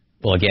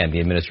 Well, again, the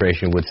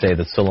administration would say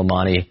that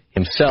Soleimani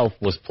himself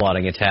was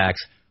plotting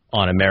attacks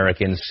on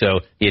Americans,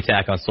 so the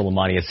attack on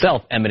Soleimani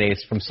itself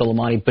emanates from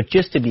Soleimani. But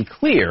just to be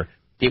clear,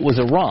 it was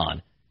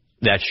Iran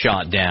that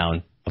shot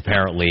down,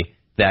 apparently,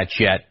 that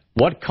jet.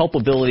 What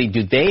culpability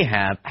do they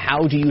have?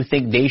 How do you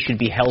think they should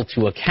be held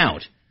to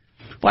account?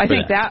 Well, I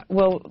think that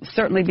will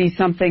certainly be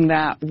something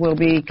that will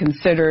be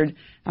considered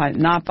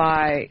not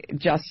by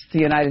just the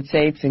United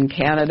States and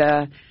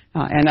Canada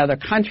and other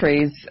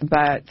countries,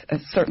 but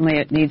certainly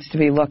it needs to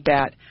be looked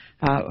at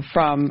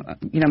from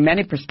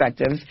many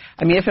perspectives.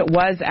 I mean, if it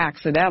was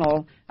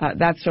accidental,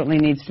 that certainly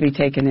needs to be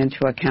taken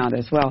into account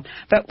as well.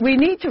 But we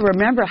need to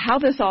remember how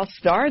this all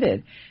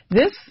started.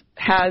 This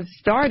has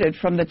started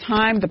from the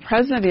time the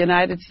President of the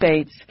United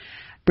States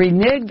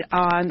reneged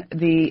on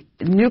the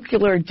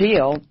nuclear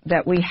deal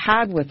that we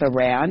had with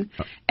Iran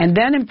and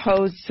then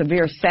imposed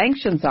severe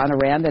sanctions on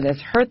Iran that has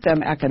hurt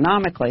them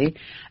economically,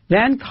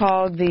 then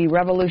called the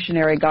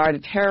Revolutionary Guard a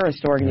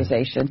terrorist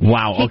organization.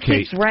 Wow, he okay.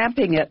 keeps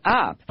ramping it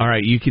up. All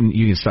right, you can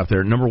stop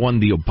there. Number one,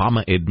 the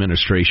Obama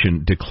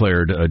administration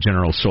declared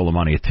General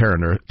Soleimani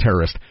a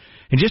terrorist.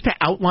 And just to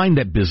outline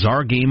that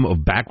bizarre game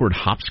of backward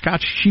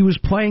hopscotch she was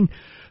playing,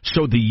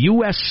 so the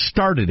U.S.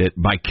 started it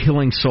by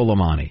killing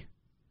Soleimani.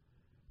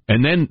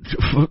 And then,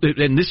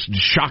 and this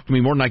shocked me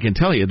more than I can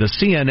tell you, the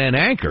CNN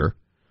anchor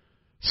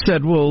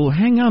said, well,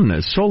 hang on,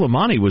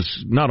 Soleimani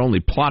was not only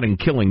plotting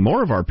killing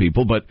more of our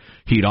people, but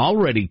he'd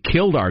already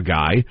killed our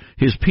guy.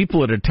 His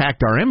people had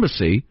attacked our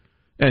embassy,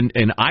 and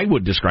I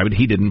would describe it,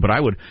 he didn't, but I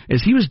would,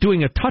 as he was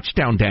doing a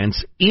touchdown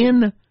dance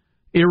in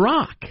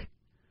Iraq.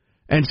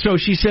 And so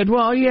she said,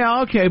 well,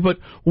 yeah, okay, but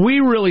we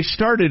really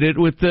started it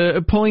with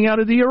the pulling out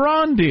of the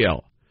Iran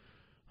deal.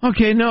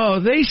 Okay,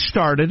 no, they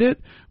started it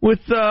with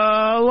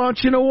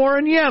launching a war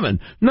in Yemen.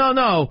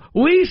 No,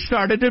 we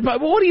started it. But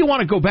what do you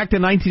want to go back to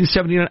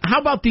 1979? How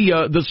about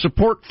the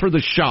support for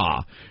the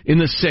Shah in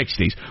the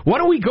 60s? Why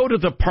don't we go to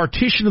the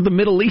partition of the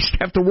Middle East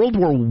after World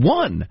War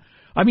I?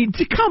 I mean,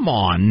 come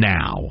on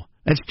now.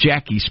 That's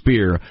Jackie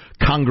Spear,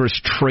 Congress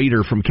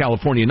traitor from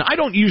California. And I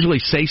don't usually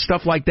say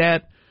stuff like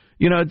that,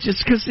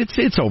 just because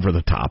it's over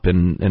the top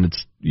and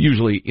it's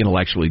usually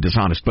intellectually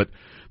dishonest. But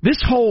this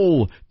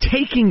whole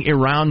taking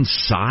Iran's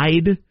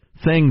side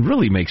thing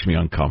really makes me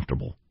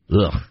uncomfortable.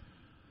 Ugh.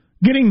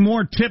 Getting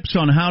more tips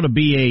on how to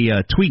be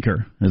a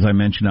tweaker. As I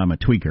mentioned, I'm a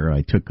tweaker.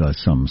 I took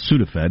some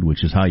Sudafed,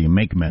 which is how you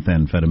make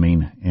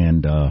methamphetamine,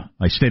 and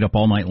I stayed up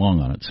all night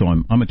long on it. So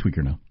I'm a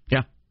tweaker now.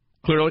 Yeah,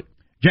 clearly.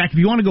 Jack, if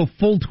you want to go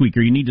full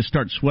tweaker, you need to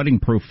start sweating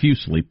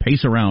profusely,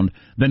 pace around,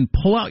 then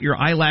pull out your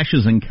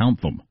eyelashes and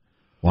count them.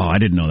 Wow, I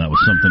didn't know that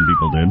was something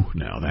people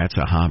did. No, that's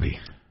a hobby.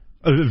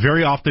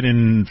 Very often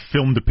in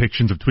film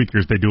depictions of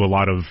tweakers, they do a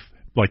lot of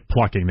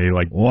plucking. They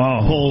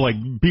pull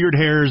beard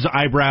hairs,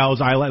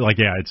 eyebrows, eyelash.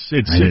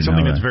 It's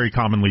something that's very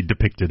commonly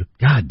depicted.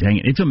 God dang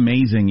it! It's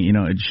amazing.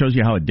 It shows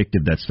you how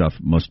addictive that stuff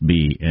must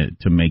be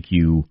to make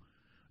you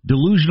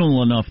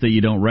delusional enough that you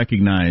don't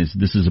recognize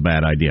this is a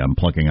bad idea. I'm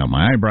plucking out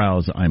my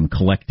eyebrows. I'm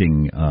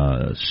collecting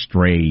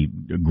stray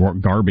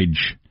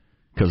garbage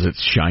because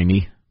it's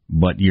shiny.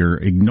 But you're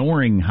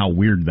ignoring how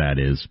weird that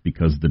is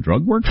because the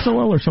drug works so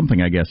well or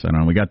something, I guess. I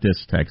don't know. We got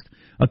this text.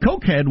 A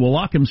cokehead will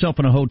lock himself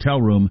in a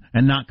hotel room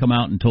and not come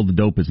out until the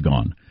dope is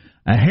gone.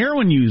 A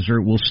heroin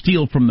user will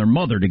steal from their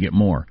mother to get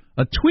more.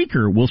 A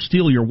tweaker will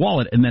steal your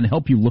wallet and then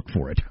help you look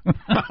for it.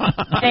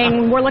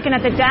 And we're looking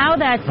at the Dow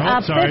that's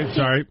up.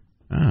 Sorry.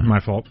 My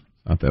fault.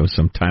 I thought that was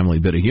some timely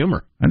bit of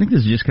humor. I think this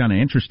is just kind of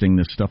interesting,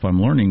 this stuff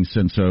I'm learning,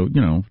 since,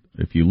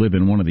 if you live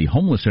in one of the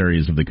homeless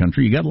areas of the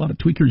country, you got a lot of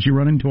tweakers you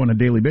run into on a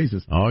daily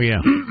basis. Oh,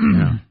 yeah.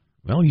 Yeah.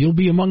 Well, you'll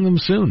be among them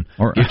soon.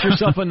 Or get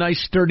yourself a nice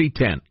sturdy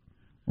tent.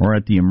 Or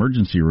at the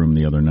emergency room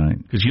the other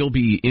night. Because you'll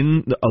be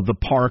in the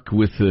park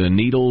with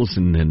needles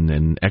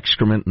and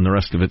excrement and the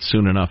rest of it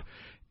soon enough.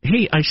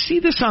 Hey, I see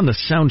this on the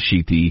sound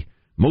sheet, the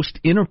most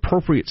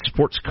inappropriate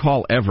sports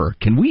call ever.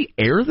 Can we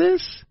air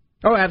this?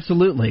 Oh,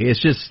 absolutely.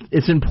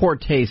 It's in poor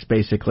taste,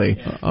 basically.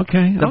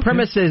 Okay. The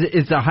premise is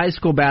it's a high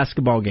school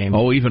basketball game.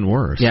 Oh, even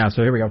worse. Yeah,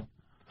 so here we go.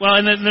 Well,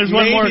 and then there's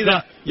one more. There's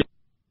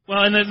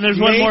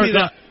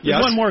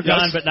one more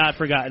gone but not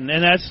forgotten,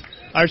 and that's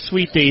our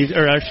sweet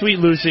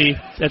Lucy.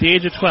 At the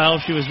age of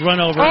 12, she was run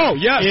over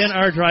in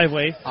our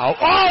driveway.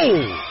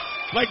 Oh!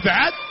 Like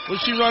that? Was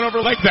she run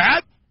over like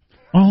that?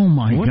 Oh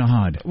my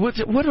God!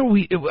 What are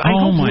we? I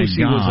hope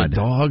Lucy was a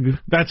dog.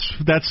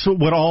 That's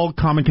what all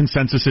common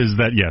consensus is.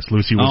 That yes,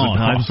 Lucy was a dog.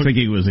 I was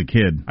thinking it was a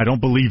kid. I don't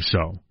believe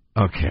so.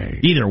 Okay.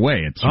 Either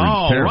way, it's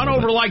terrible. Run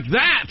over like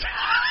that.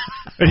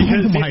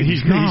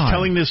 He's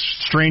telling this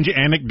strange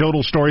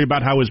anecdotal story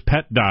about how his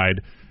pet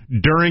died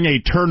during a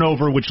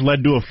turnover which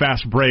led to a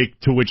fast break,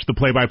 to which the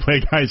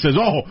play-by-play guy says,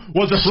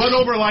 was it run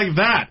over like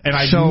that? And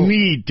I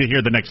need to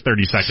hear the next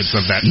 30 seconds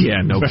of that.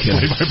 Yeah, no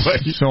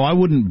kidding. So I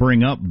wouldn't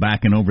bring up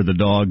backing over the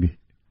dog.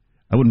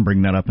 I wouldn't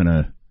bring that up in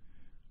a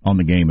on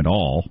the game at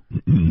all.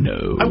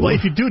 No. Well,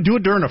 if you do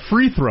it during a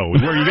free throw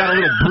where you got a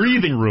little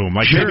breathing room,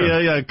 like maybe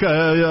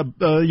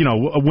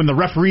when the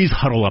referees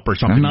huddle up or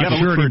something. I'm not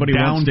sure anybody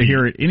wants to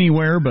hear it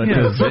anywhere, but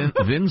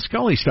Vin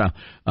Scully style.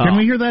 Can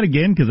we hear that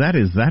again? Because that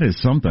is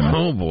something.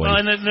 Oh boy! Well,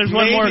 and then there's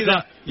one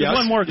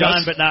more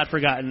gone but not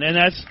forgotten, and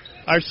that's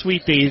our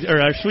sweet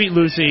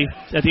Lucy.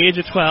 At the age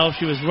of 12,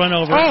 she was run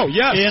over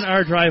in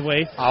our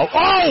driveway.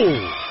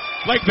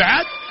 Like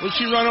that? Was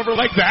she run over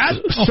like that?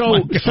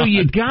 So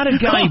you got a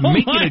guy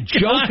making a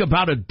joke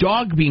about a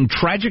dog being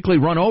tragically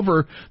run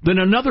over, then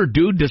another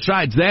dude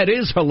decides that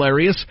is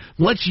hilarious.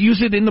 Let's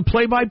use it in the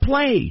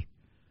play-by-play.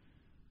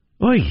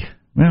 Oy.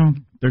 Well,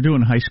 they're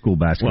doing high school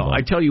basketball. Well,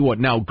 I tell you what,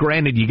 now,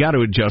 granted, you got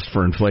to adjust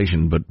for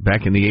inflation, but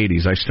back in the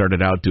 80s, I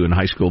started out doing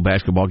high school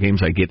basketball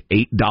games. I get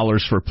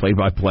 $8 for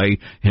play-by-play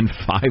and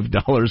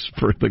 $5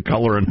 for the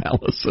color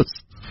analysis.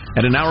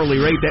 At an hourly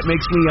rate, that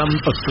makes me a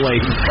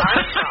slave.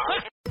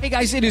 Hey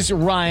guys, it is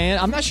Ryan.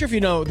 I'm not sure if you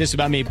know this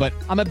about me, but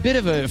I'm a bit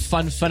of a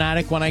fun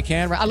fanatic when I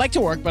can. I like to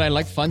work, but I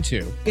like fun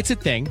too. It's a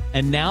thing.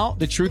 And now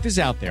the truth is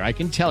out there. I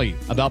can tell you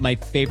about my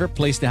favorite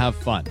place to have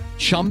fun.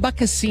 Chumba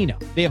Casino.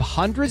 They have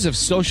hundreds of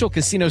social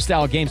casino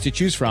style games to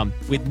choose from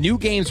with new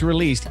games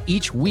released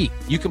each week.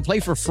 You can play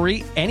for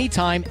free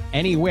anytime,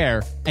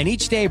 anywhere. And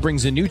each day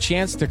brings a new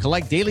chance to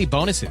collect daily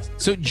bonuses.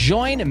 So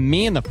join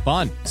me in the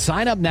fun.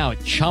 Sign up now at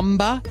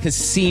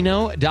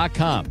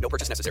ChumbaCasino.com. No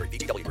purchase necessary.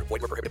 VGW. Void where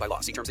prohibited by law.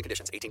 See terms and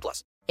conditions.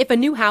 18+. If a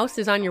new house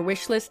is on your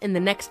wish list in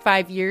the next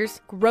 5 years,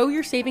 grow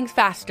your savings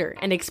faster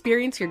and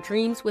experience your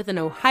dreams with an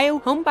Ohio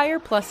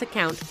Homebuyer Plus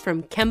account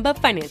from Kemba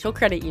Financial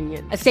Credit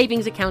Union. A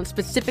savings account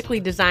specifically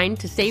designed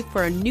to save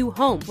for a new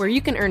home where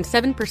you can earn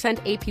 7%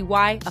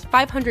 APY, a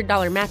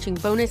 $500 matching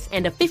bonus,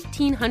 and a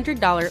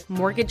 $1,500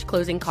 mortgage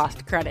closing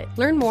cost credit.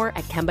 Learn more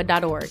at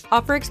Kemba.org.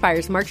 Offer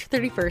expires March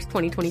 31st,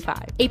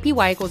 2025.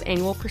 APY equals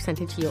annual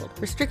percentage yield.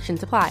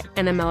 Restrictions apply.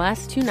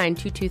 NMLS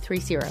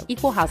 292230.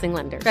 Equal housing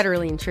lender.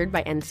 Federally insured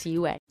by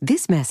NCUA.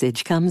 This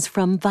message comes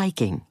from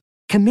Viking,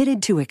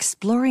 committed to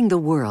exploring the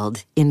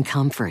world in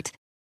comfort.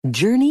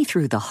 Journey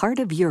through the heart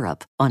of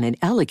Europe on an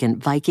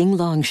elegant Viking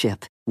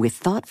longship with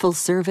thoughtful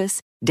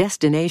service,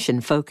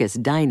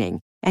 destination-focused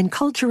dining, and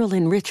cultural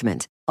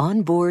enrichment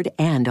on board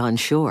and on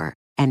shore.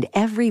 And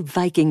every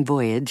Viking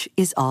voyage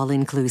is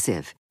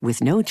all-inclusive,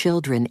 with no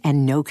children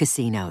and no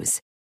casinos.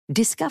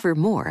 Discover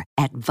more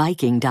at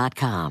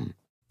Viking.com.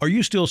 Are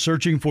you still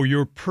searching for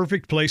your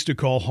perfect place to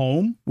call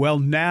home? Well,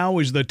 now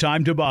is the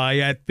time to buy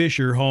at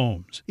Fisher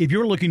Homes. If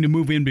you're looking to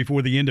move in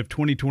before the end of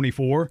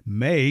 2024,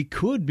 May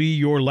could be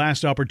your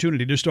last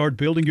opportunity to start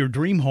building your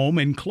dream home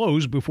and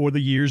close before the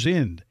year's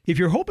end. If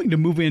you're hoping to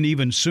move in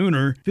even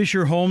sooner,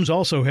 Fisher Homes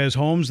also has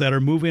homes that are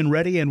move-in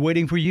ready and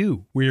waiting for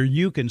you, where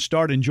you can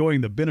start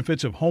enjoying the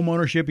benefits of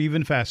homeownership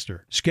even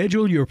faster.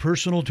 Schedule your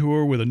personal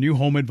tour with a new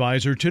home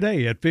advisor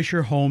today at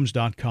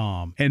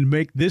FisherHomes.com and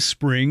make this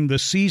spring the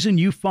season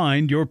you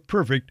find your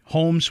perfect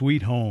home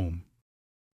sweet home.